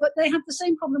all right, but they have the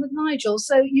same problem with Nigel.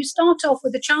 So you start off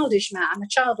with a childish man, a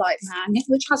childlike man,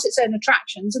 which has its own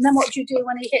attractions. And then what do you do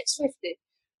when he hits 50?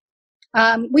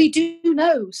 We do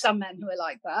know some men who are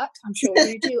like that. I'm sure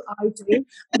you do. I do.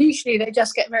 And usually they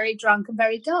just get very drunk and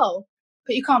very dull.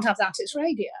 But you can't have that. It's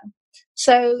radio.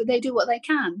 So they do what they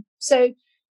can. So,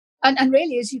 and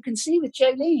really, as you can see with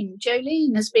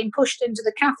Jolene has been pushed into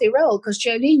the Kathy role, because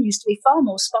Jolene used to be far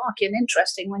more sparky and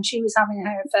interesting when she was having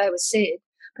her affair with Sid.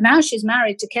 But now she's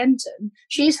married to Kenton.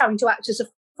 She's having to act as a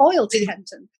foil to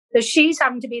Kenton. So she's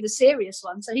having to be the serious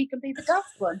one so he can be the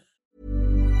daft one.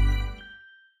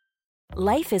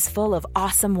 Life is full of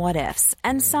awesome what-ifs,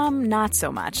 and some not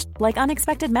so much, like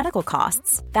unexpected medical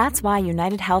costs. That's why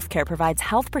United Healthcare provides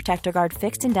Health Protector Guard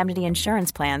fixed indemnity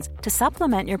insurance plans to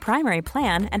supplement your primary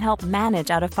plan and help manage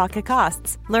out-of-pocket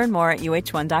costs. Learn more at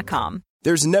UH1.com.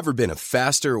 There's never been a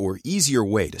faster or easier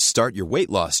way to start your weight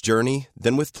loss journey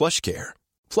than with PlushCare.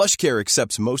 PlushCare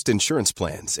accepts most insurance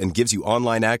plans and gives you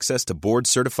online access to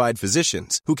board-certified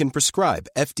physicians who can prescribe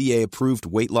FDA-approved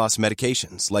weight loss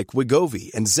medications like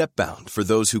Wegovy and Zepbound for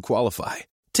those who qualify.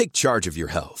 Take charge of your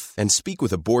health and speak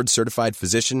with a board-certified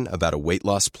physician about a weight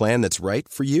loss plan that's right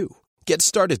for you. Get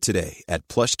started today at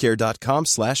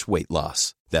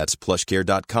plushcare.com/weight-loss. That's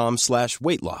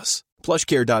plushcare.com/weight-loss.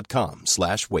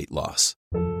 plushcare.com/weight-loss.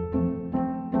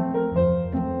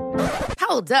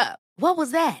 Hold up. What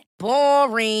was that?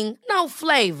 Boring. No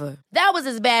flavor. That was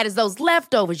as bad as those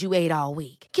leftovers you ate all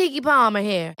week. Keke Palmer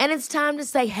here, and it's time to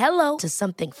say hello to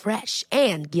something fresh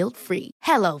and guilt-free.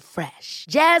 Hello Fresh.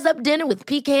 Jazz up dinner with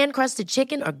pecan-crusted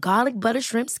chicken or garlic butter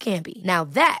shrimp scampi. Now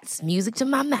that's music to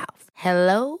my mouth.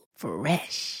 Hello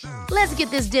Fresh. Let's get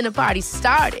this dinner party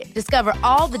started. Discover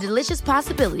all the delicious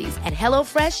possibilities at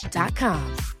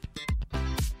HelloFresh.com.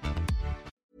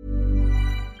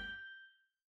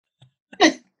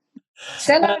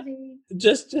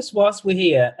 Just whilst we're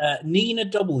here, Nina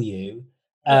W.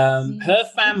 Her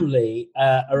family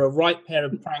are a right pair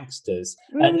of pranksters.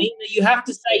 Nina, you have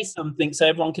to say something so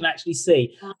everyone can actually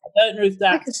see. I don't know if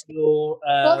that's your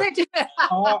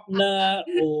partner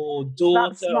or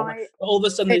daughter. Or all of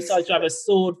a sudden, they decide to have a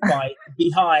sword fight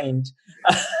behind.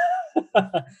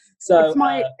 So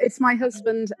it's my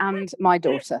husband and my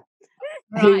daughter.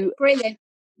 Right, brilliant.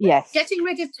 Yes. Getting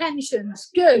rid of tensions.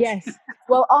 Good. Yes.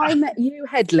 Well, I met you,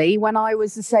 Headley, when I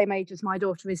was the same age as my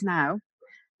daughter is now.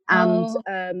 And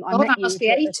I met that you. Must be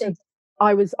 80.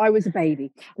 I was a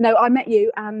baby. No, I met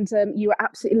you, and you were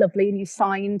absolutely lovely, and you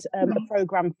signed a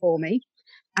programme for me.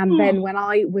 And then when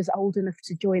I was old enough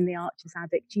to join the Archers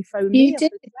Addict, you phoned me up as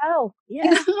well.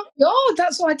 Yeah. Oh,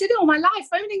 that's what I did it all my life,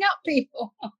 phoning up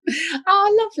people.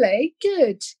 Oh, lovely.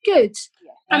 Good.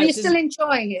 And you're still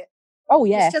enjoying it? Oh,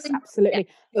 yes, absolutely.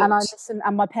 Yeah, and I listen,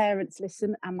 and my parents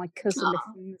listen, and my cousin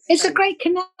listens. It's a great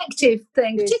connective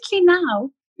thing, particularly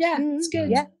now. Yeah, it's good.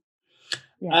 Yeah.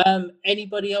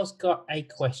 Anybody else got a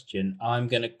question? I'm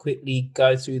going to quickly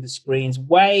go through the screens.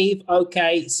 Wave.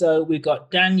 Okay, so we've got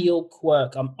Daniel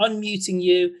Quirk. I'm unmuting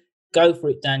you. Go for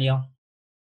it, Daniel.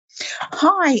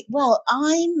 Hi. Well,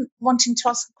 I'm wanting to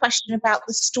ask a question about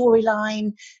the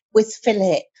storyline with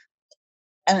Philip.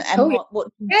 And what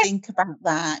do you think about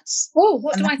that? Oh,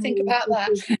 what do I think about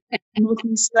that?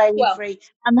 Modern slavery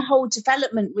and the whole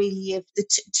development, really, of the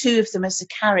two of them as the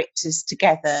characters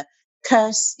together.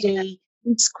 Kirsty,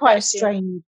 it's quite a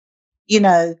strange,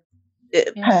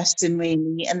 person,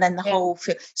 really, and then the whole.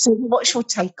 So, what's your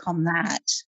take on that?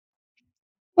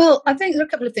 Well, I think there are a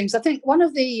couple of things. I think one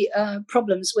of the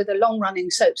problems with a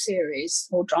long-running soap series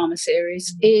or drama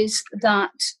series is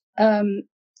that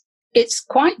it's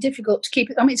quite difficult to keep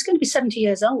it. I mean, it's going to be 70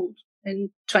 years old in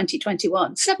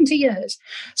 2021, 70 years.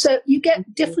 So you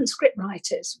get different script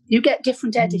writers, you get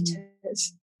different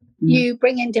editors, you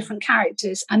bring in different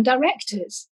characters and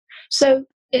directors. So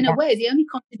in a way, the only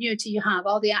continuity you have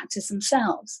are the actors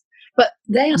themselves, but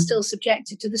they are still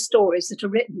subjected to the stories that are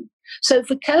written. So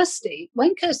for Kirsty,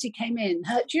 when Kirsty came in,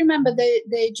 do you remember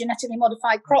the genetically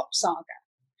modified crop saga?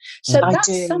 So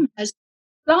that's somehow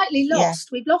slightly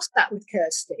lost. We've lost that with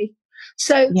Kirsty.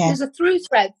 So there's a through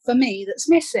thread for me that's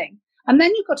missing. And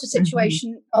then you've got a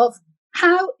situation of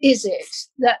how is it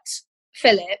that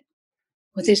Philip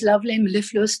with his lovely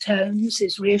mellifluous tones,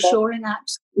 his reassuring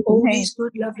accent, all these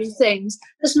good, lovely things,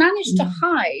 has managed to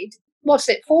hide,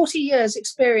 40 years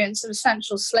experience of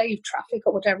essential slave traffic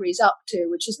or whatever he's up to,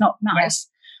 which is not nice.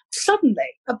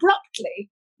 Suddenly, abruptly,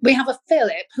 we have a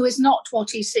Philip who is not what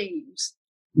he seems.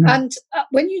 And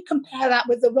when you compare that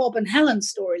with the Rob and Helen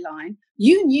storyline,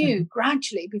 you knew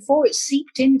gradually, before it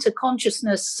seeped into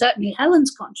consciousness, certainly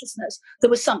Helen's consciousness, there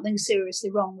was something seriously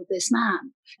wrong with this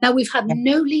man. Now, we've had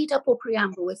no lead up or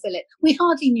preamble with Philip. We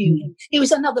hardly knew him. He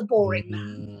was another boring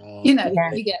man. You know,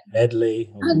 you get Headley.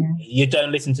 You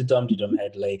don't listen to Dum Dum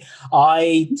Headley.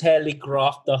 I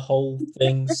telegraphed the whole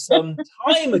thing some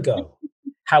time ago.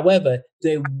 However,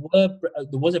 there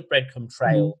was a breadcrumb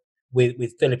trail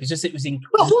with Philip. It's just it was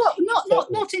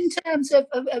not in terms of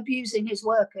abusing his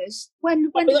workers.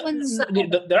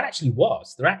 There actually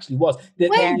was. He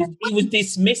was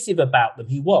dismissive about them.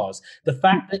 He was. The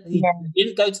fact that he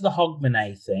didn't go to the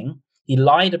Hogmanay thing, he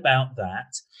lied about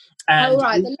that,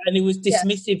 and he was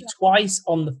dismissive twice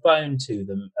on the phone to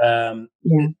them.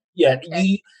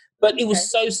 But it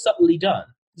was so subtly done.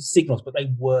 The signals, but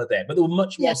they were there. But there were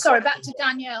much more. Sorry, back to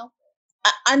Danielle.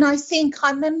 And I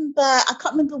remember, I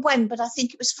can't remember when, but I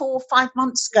think it was 4 or 5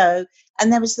 months ago,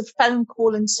 and there was the phone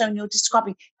call and so on you're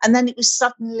describing, and then it was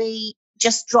suddenly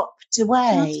just dropped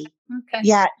away. Okay.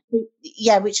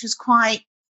 Yeah, which was quite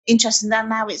interesting.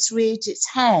 Now it's reared its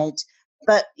head,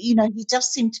 but, you know, he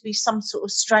does seem to be some sort of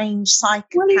strange psychopath.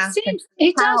 Well,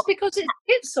 he does, because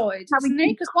it's schizoid, isn't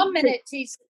he? Because 1 minute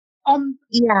he's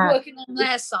working on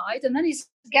their side, and then he's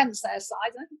against their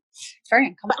side. It's very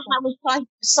uncomfortable. But how a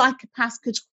psychopath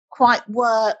could quite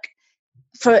work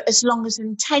for as long as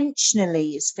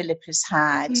intentionally as Philip has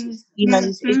had, you know,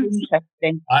 is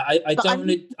interesting. I don't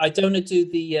want to do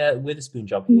the Witherspoon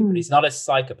job here, but he's not a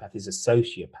psychopath; he's a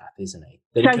sociopath, isn't he?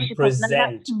 That he can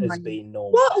present as being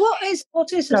normal. What is a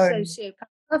sociopath?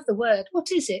 I love the word.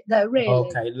 What is it, though? Really?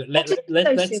 Okay,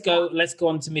 let's go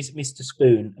on to Mr.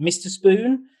 Spoon. Mr.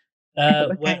 Spoon.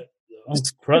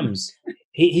 Crumbs.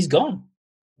 He's gone,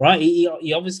 right?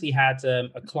 He obviously had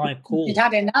a client call. He'd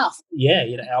had enough. Yeah,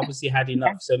 he obviously had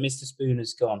enough. So Mr. Spoon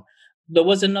has gone. There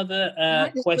was another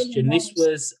question. This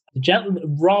was the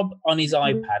gentleman, Rob, on his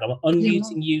iPad. I'm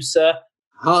unmuting you, sir.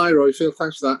 Hi, Royfield.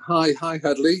 Thanks for that. Hi,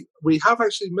 Headley. We have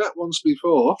actually met once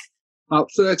before, about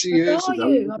 30 years ago.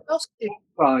 You? I've lost you.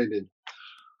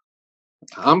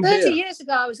 I'm 30 here. years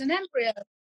ago, I was an embryo.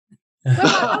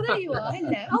 Oh, there you are.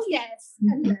 Hello. Oh, yes.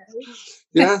 Hello.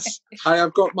 Yes, I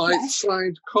have got my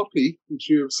signed copy, which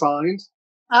you have signed.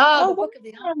 Oh, the Book of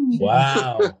the Arms.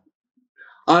 Wow.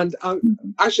 And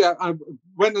actually,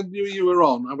 when I knew you were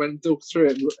on, I went and looked through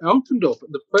it and opened up.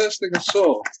 And the first thing I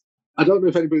saw, I don't know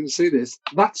if anybody can see this,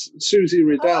 that's Susie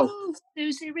Riddell. Oh,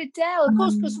 Susie Riddell. Of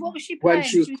course, because what was she playing? When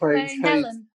she was playing Kate.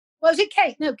 Helen. Well, was it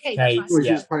Kate? No, Kate. When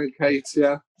she was playing Kate,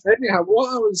 yeah. Anyhow, what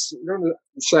I was going to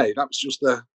say, that was just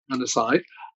an aside.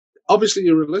 Obviously,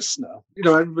 you're a listener. You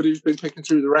know, everybody who's been picking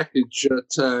through the wreckage at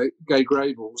Gay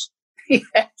Grables.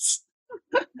 Yes.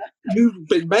 You've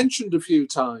been mentioned a few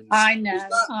times. I know.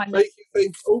 Does that make you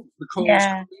think, oh, the call's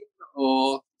coming?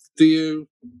 Or do you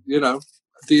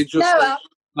just...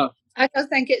 No, I just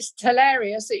think it's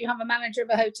hilarious that you have a manager of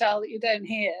a hotel that you don't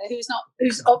hear,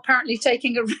 who's apparently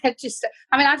taking a register.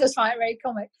 I mean, I just find it very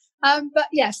comic. But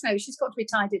yes, no, she's got to be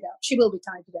tidied up. She will be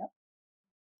tidied up.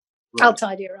 Right. I'll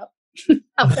tidy her up.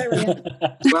 I'll bury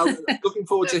her. Well, looking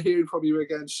forward to hearing from you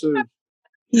again soon.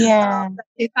 Yeah.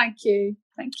 Thank you.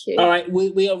 All right,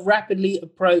 we are rapidly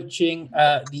approaching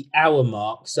the hour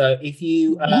mark. So if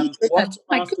you want to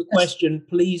ask a question,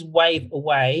 please wave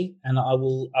away, and I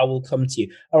will come to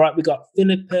you. All right, we got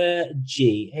Philippa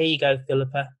G. Here you go,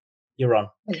 Philippa. You're on.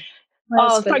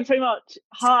 Thanks very much.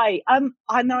 Hi.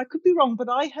 I know I could be wrong, but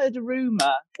I heard a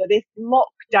rumour that if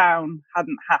lockdown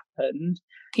hadn't happened,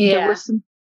 there were some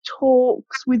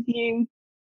talks with you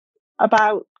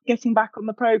about getting back on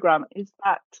the programme.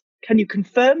 Can you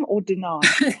confirm or deny?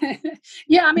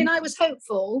 Yeah, I mean, I was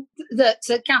hopeful that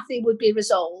Kathy would be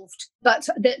resolved, but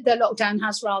the lockdown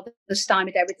has rather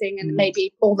stymied everything, and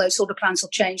maybe all those sort of plans will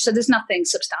change. So there's nothing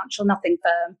substantial, nothing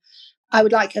firm. I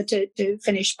would like her to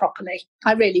finish properly.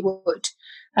 I really would.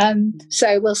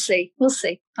 So we'll see.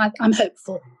 I'm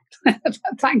hopeful.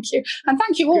 Thank you. And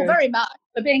thank you all very much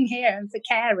for being here and for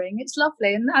caring. It's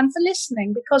lovely. And for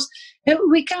listening, because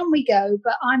we go,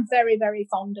 but I'm very, very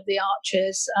fond of the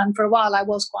Archers. And for a while I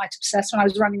was quite obsessed when I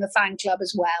was running the fan club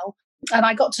as well. And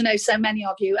I got to know so many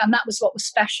of you. And that was what was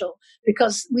special,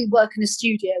 because we work in a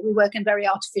studio. We work in a very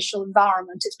artificial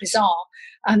environment. It's bizarre.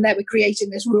 And they were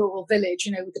creating this rural village,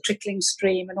 with the trickling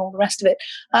stream and all the rest of it.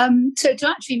 So to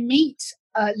actually meet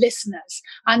listeners,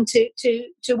 and to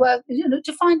work,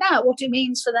 to find out what it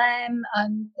means for them.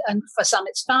 And for some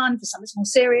it's fun, for some it's more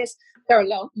serious. There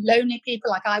are lonely people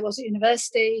like I was at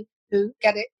university who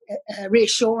get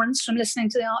reassurance from listening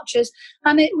to the Archers,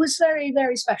 and it was very,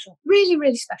 very special, really,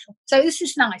 really special. So this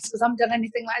is nice because I haven't done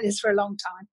anything like this for a long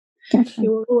time.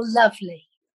 You were all lovely.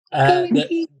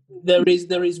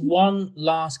 There is one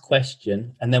last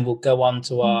question, and then we'll go on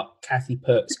to our Kathy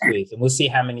Perks quiz, and we'll see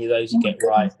how many of those you get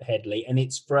right, Headley. And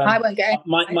it's from I won't get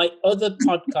my other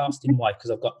podcasting wife,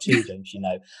 because I've got two, don't you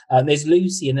know? There's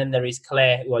Lucy, and then there is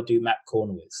Claire, who I do Matt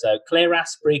Corner with. So Claire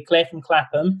Asprey, Claire from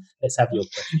Clapham. Let's have your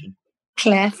question.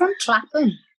 Claire from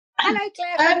Clapham. Hello,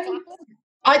 Claire from Clapham.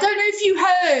 I don't know if you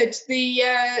heard the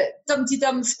Dumpty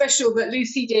Dum special that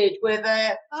Lucy did with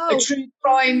a true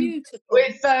crime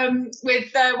with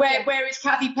Where is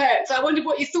Kathy Perks? I wondered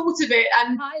what you thought of it,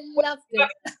 and I loved it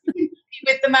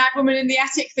with the Mad Woman in the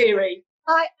Attic theory.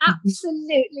 I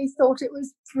absolutely thought it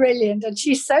was brilliant, and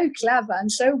she's so clever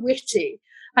and so witty,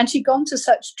 and she'd gone to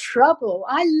such trouble.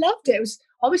 I loved it. It was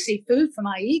obviously food for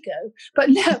my ego, but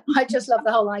no, I just love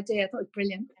the whole idea. I thought it was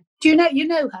brilliant. Do you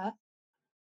know her?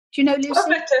 Do you know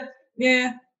Lucy?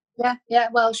 Yeah. Yeah.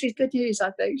 Well, she's good news,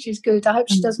 I think. She's good. I hope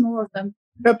she does more of them.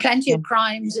 There are plenty of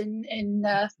crimes in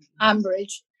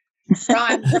Ambridge.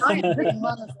 Crime being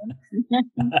one of them.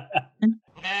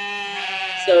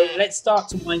 So let's start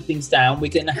to wind things down.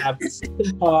 We're going to have the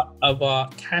second part of our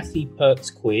Kathy Perks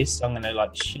quiz. So I'm going to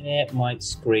share my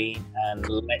screen and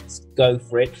let's go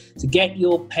for it. So get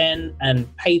your pen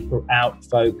and paper out,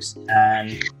 folks,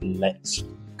 and let's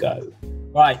go.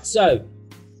 Right, so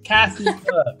Kathy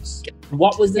Perks.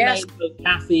 What was the name of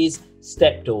Kathy's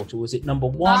stepdaughter? Was it number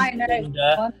 1,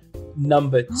 Linda,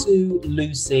 number 2,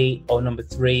 Lucy, or number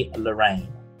 3, Lorraine?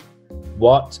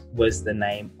 What was the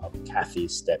name of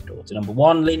Kathy's stepdaughter? Number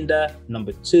 1, Linda,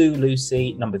 number 2,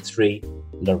 Lucy, number 3,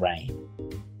 Lorraine.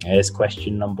 Here's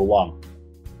question number 1.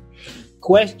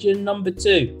 Question number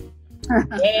 2.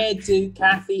 Where do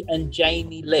Kathy and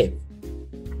Jamie live?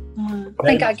 I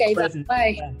think I gave that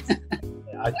away.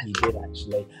 You did,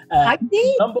 actually. I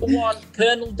did. Number 1,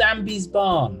 Colonel Danby's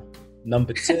barn.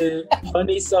 Number 2,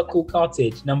 Honeysuckle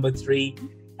Cottage. Number 3,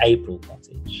 April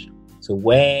Cottage. So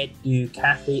where do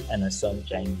Kathy and her son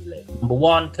Jamie live? Number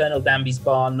 1, Colonel Danby's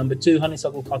barn. Number 2,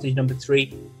 Honeysuckle Cottage. Number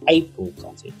 3, April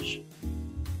Cottage.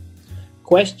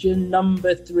 Question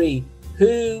number 3.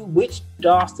 Which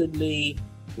dastardly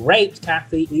raped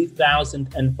Kathy in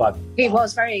 2005? He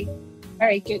was very,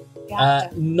 very good.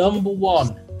 Number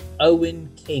 1, Owen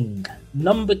King.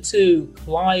 Number 2,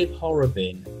 Clive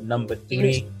Horrobin. Number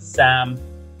 3, Sam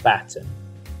Batten.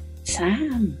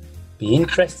 Sam. Be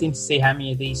interesting to see how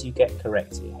many of these you get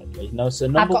correct here, Headley. No, so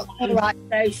number I've got all right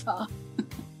so far.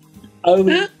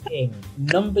 Owen King.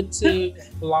 Number 2,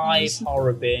 Clive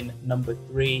Horrobin. Number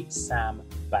 3, Sam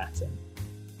Batten.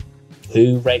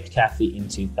 Who raped Kathy in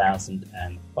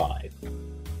 2005?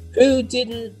 Who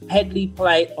didn't Headley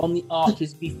play on the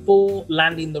Archers before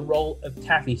landing the role of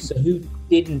Kathy? So who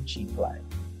didn't she play?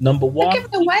 Number 1. I've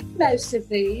given away most of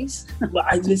these. Well,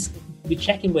 we're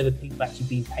checking whether people actually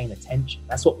been paying attention.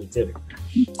 That's what we're doing.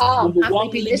 Number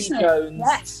 1, Libby Jones.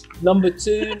 Yes. Number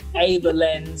 2, Ava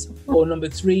Lenz. Or number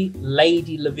 3,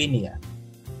 Lady Lavinia.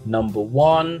 Number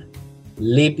 1,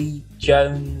 Libby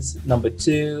Jones. Number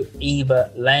 2,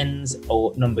 Eva Lenz.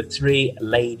 Or number 3,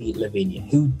 Lady Lavinia.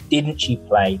 Who didn't she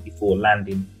play before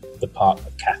landing the part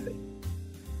of Kathy?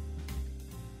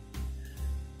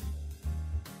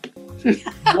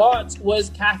 What was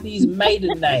Kathy's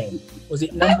maiden name? Was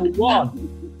it number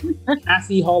 1,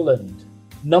 Kathy Holland?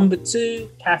 Number 2,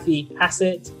 Kathy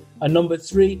Hassett? And number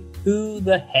 3, who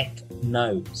the heck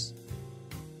knows?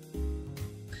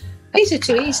 These are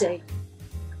too easy.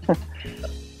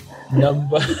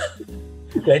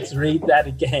 Let's read that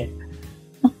again.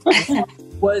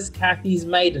 Was Kathy's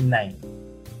maiden name?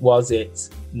 Was it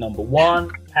number 1,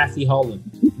 Kathy Holland?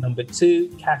 Number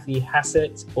 2, Kathy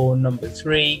Hassett? Or number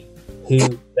 3, who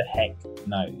the heck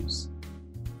knows?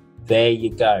 There you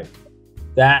go.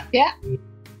 That is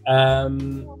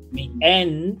the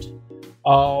end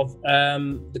of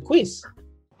the quiz.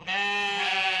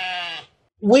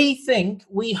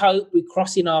 We hope we're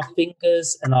crossing our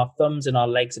fingers and our thumbs and our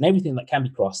legs and everything that can be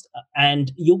crossed.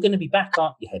 And you're going to be back,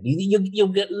 aren't you, Head?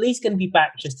 You're at least going to be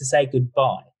back just to say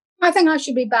goodbye. I think I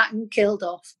should be back and killed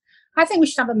off. I think we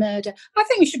should have a murder. I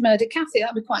think we should murder Kathy.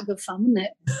 That'd be quite good fun, wouldn't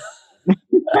it?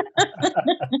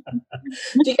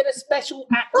 Do you get a special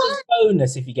actor's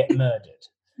bonus if you get murdered?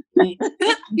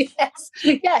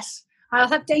 Yes. I'll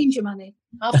have danger money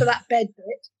after that bed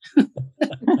bit.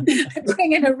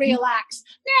 Bring in a real axe.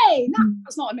 Nay,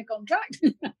 that's not in my contract.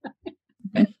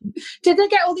 Did they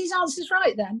get all these answers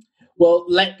right then? Well,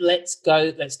 let's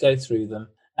go through them.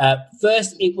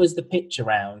 First, it was the picture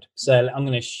round. So I'm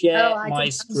going to share my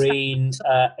screen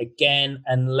again,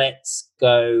 and let's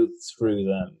go through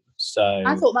them. So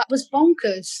I thought that was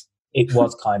bonkers. It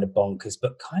was kind of bonkers,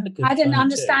 but kind of good. I didn't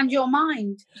understand your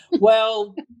mind.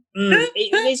 Well,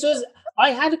 this was.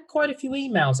 I had quite a few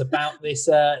emails about this,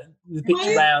 the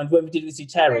picture round when we did this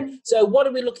terror. So what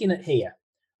are we looking at here?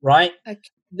 Right,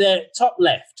 the top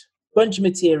left, bunch of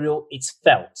material. It's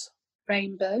felt.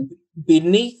 Rainbow.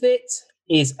 Beneath it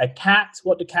is a cat.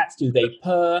 What do cats do? They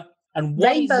purr. And what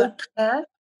rainbow purr.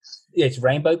 It's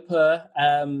rainbow purr.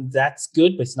 That's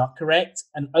good, but it's not correct.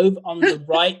 And over on the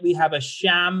right, we have a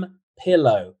sham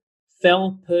pillow.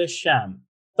 Felpersham.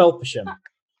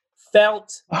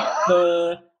 Felt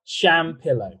per sham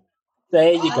pillow.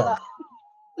 There you go.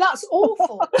 That's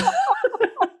awful.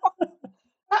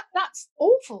 That's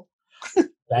awful.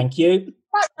 Thank you.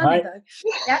 Right.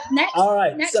 Yeah, next. All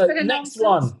right. So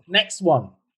next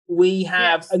one. We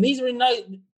have, Yes. and these are in no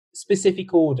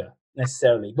specific order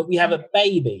necessarily, but we have a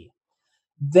baby.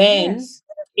 Then,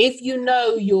 if you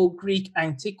know your Greek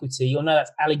antiquity, you'll know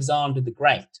that's Alexander the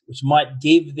Great, which might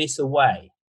give this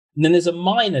away. And then there's a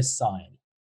minus sign,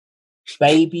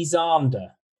 baby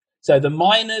Xander. So the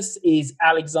minus is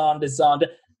Alexander Xander.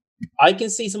 I can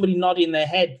see somebody nodding their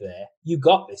head there. You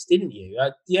got this, didn't you?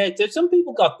 Yeah, some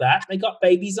people got that. They got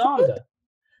baby Xander.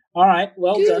 All right,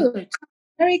 well done.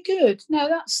 Very good. No,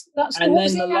 that's. And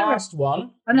then the last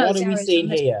one. What are we seeing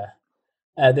here?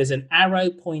 There's an arrow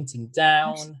pointing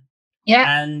down.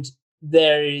 Yeah. And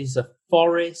there is a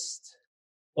forest,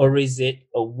 or is it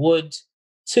a wood?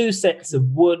 Two sets of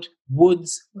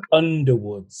woods,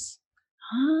 underwoods.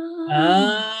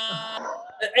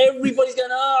 Everybody's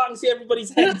going, I can see everybody's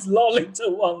heads lolling to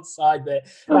one side there.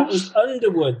 That was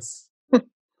Underwoods.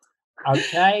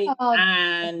 Okay.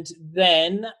 And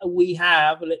then we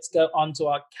have, let's go on to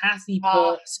our Kathy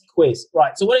Perks quiz.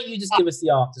 Right. So why don't you just give us the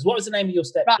answers? What was the name of your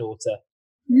stepdaughter?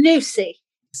 Lucy.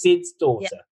 Sid's daughter.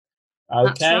 Yeah.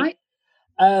 Okay. That's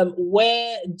right.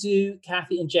 Where do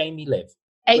Kathy and Jamie live?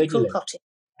 April Cottage.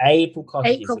 April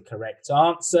Cottage is the correct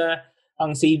answer. I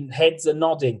can see heads are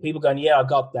nodding. People going, yeah, I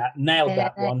got that. Nailed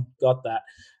that one. Got that.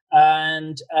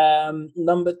 And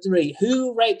number 3,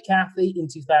 who raped Kathy in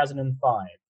 2005?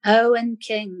 Owen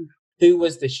King. Who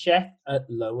was the chef at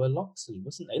Lower Loxley,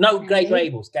 wasn't they? No, Gay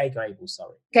Grables,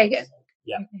 sorry.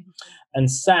 Yeah.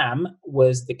 And Sam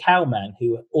was the cowman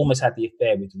who almost had the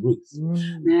affair with Ruth.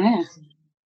 Yeah.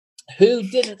 Who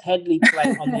didn't Headley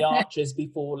play on The Archers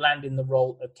before landing the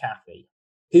role of Kathy?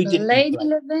 Who didn't Lady play?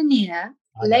 Lavinia.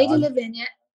 I know, Lady Lavinia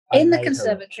in the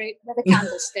conservatory with a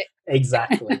candlestick.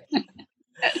 Exactly.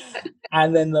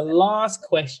 And then the last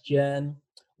question,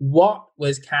 what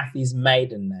was Kathy's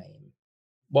maiden name?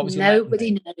 What was your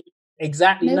Nobody maiden name? knows.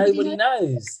 Exactly, nobody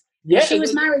knows. Yeah, she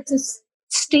was married to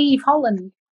Steve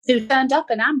Holland, who turned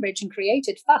up in Ambridge and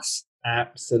created fuss.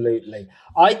 Absolutely.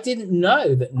 I didn't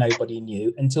know that nobody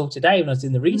knew until today when I was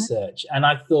doing the research, and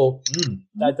I thought,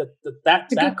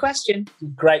 that's a good question.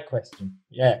 Great question.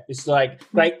 Yeah, it's like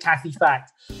great Kathy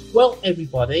fact. Well,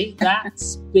 everybody,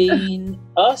 that's been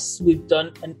us. We've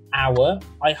done an hour.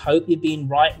 I hope you've been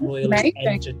right royally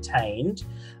entertained.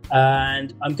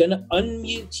 And I'm going to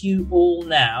unmute you all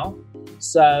now,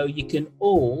 so you can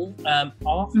all,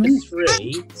 after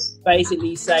 3,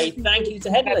 basically say thank you to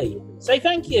Headley. Say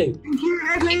thank you. Thank you,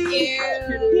 Headley. Thank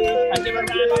you. And give a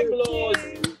round of applause.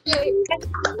 Thank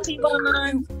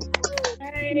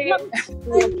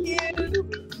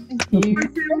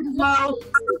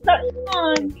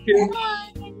you.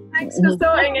 Thanks for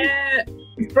starting it.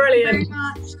 It's brilliant.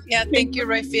 Yeah, thank you,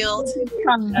 Royfield.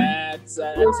 That's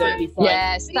absolutely fine.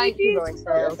 Yes, thank you,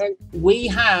 Royfield. We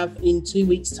have, in 2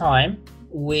 weeks' time,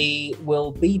 we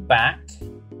will be back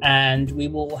and we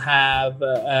will have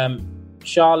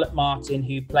Charlotte Martin,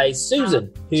 who plays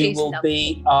Susan, who will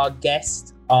be our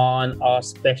guest on our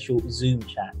special Zoom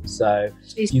chat. So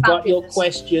you've got your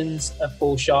questions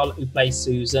for Charlotte, who plays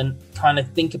Susan. Kind of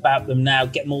think about them now,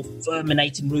 get them all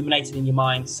ruminated in your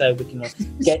mind, so we can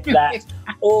get that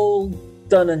all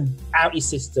done and out your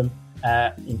system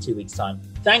in 2 weeks' time.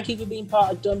 Thank you for being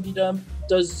part of Dum Dum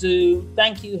Does Zoom.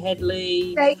 Thank you,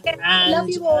 Headley. And love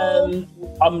you all.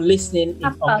 I'm listening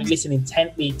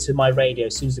intently to my radio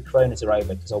as soon as the coronas are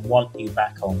over, because I want you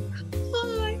back on.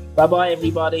 Bye-bye,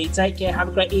 everybody. Take care. Have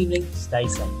a great evening. Stay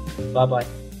safe. Bye-bye.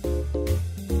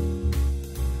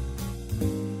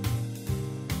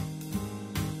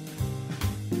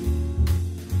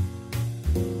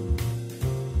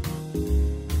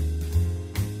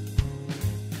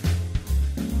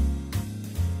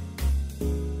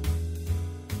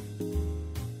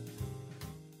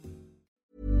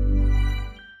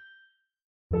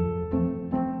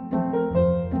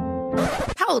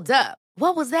 Hold up.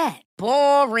 What was that?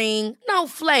 Boring. No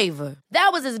flavor.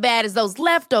 That was as bad as those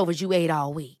leftovers you ate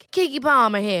all week. Keke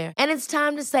Palmer here, and it's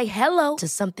time to say hello to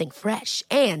something fresh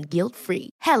and guilt-free.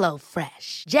 Hello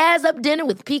Fresh. Jazz up dinner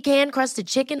with pecan-crusted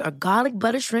chicken or garlic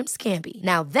butter shrimp scampi.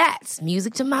 Now that's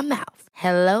music to my mouth.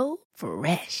 Hello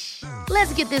Fresh.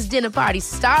 Let's get this dinner party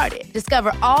started.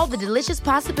 Discover all the delicious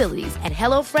possibilities at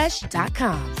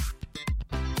hellofresh.com.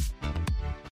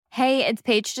 Hey, it's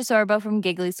Paige DeSorbo from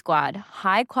Giggly Squad.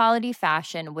 High quality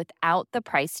fashion without the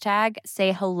price tag.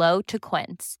 Say hello to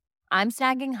Quince. I'm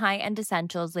snagging high-end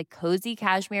essentials like cozy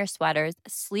cashmere sweaters,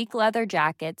 sleek leather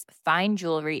jackets, fine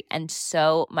jewelry, and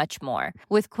so much more.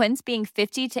 With Quince being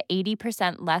 50 to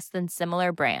 80% less than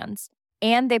similar brands.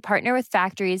 And they partner with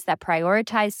factories that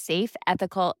prioritize safe,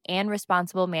 ethical, and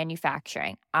responsible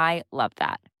manufacturing. I love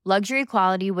that. Luxury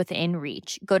quality within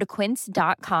reach. Go to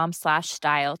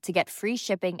quince.com/style to get free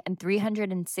shipping and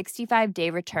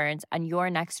 365-day returns on your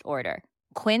next order.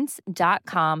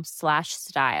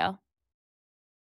 Quince.com/style.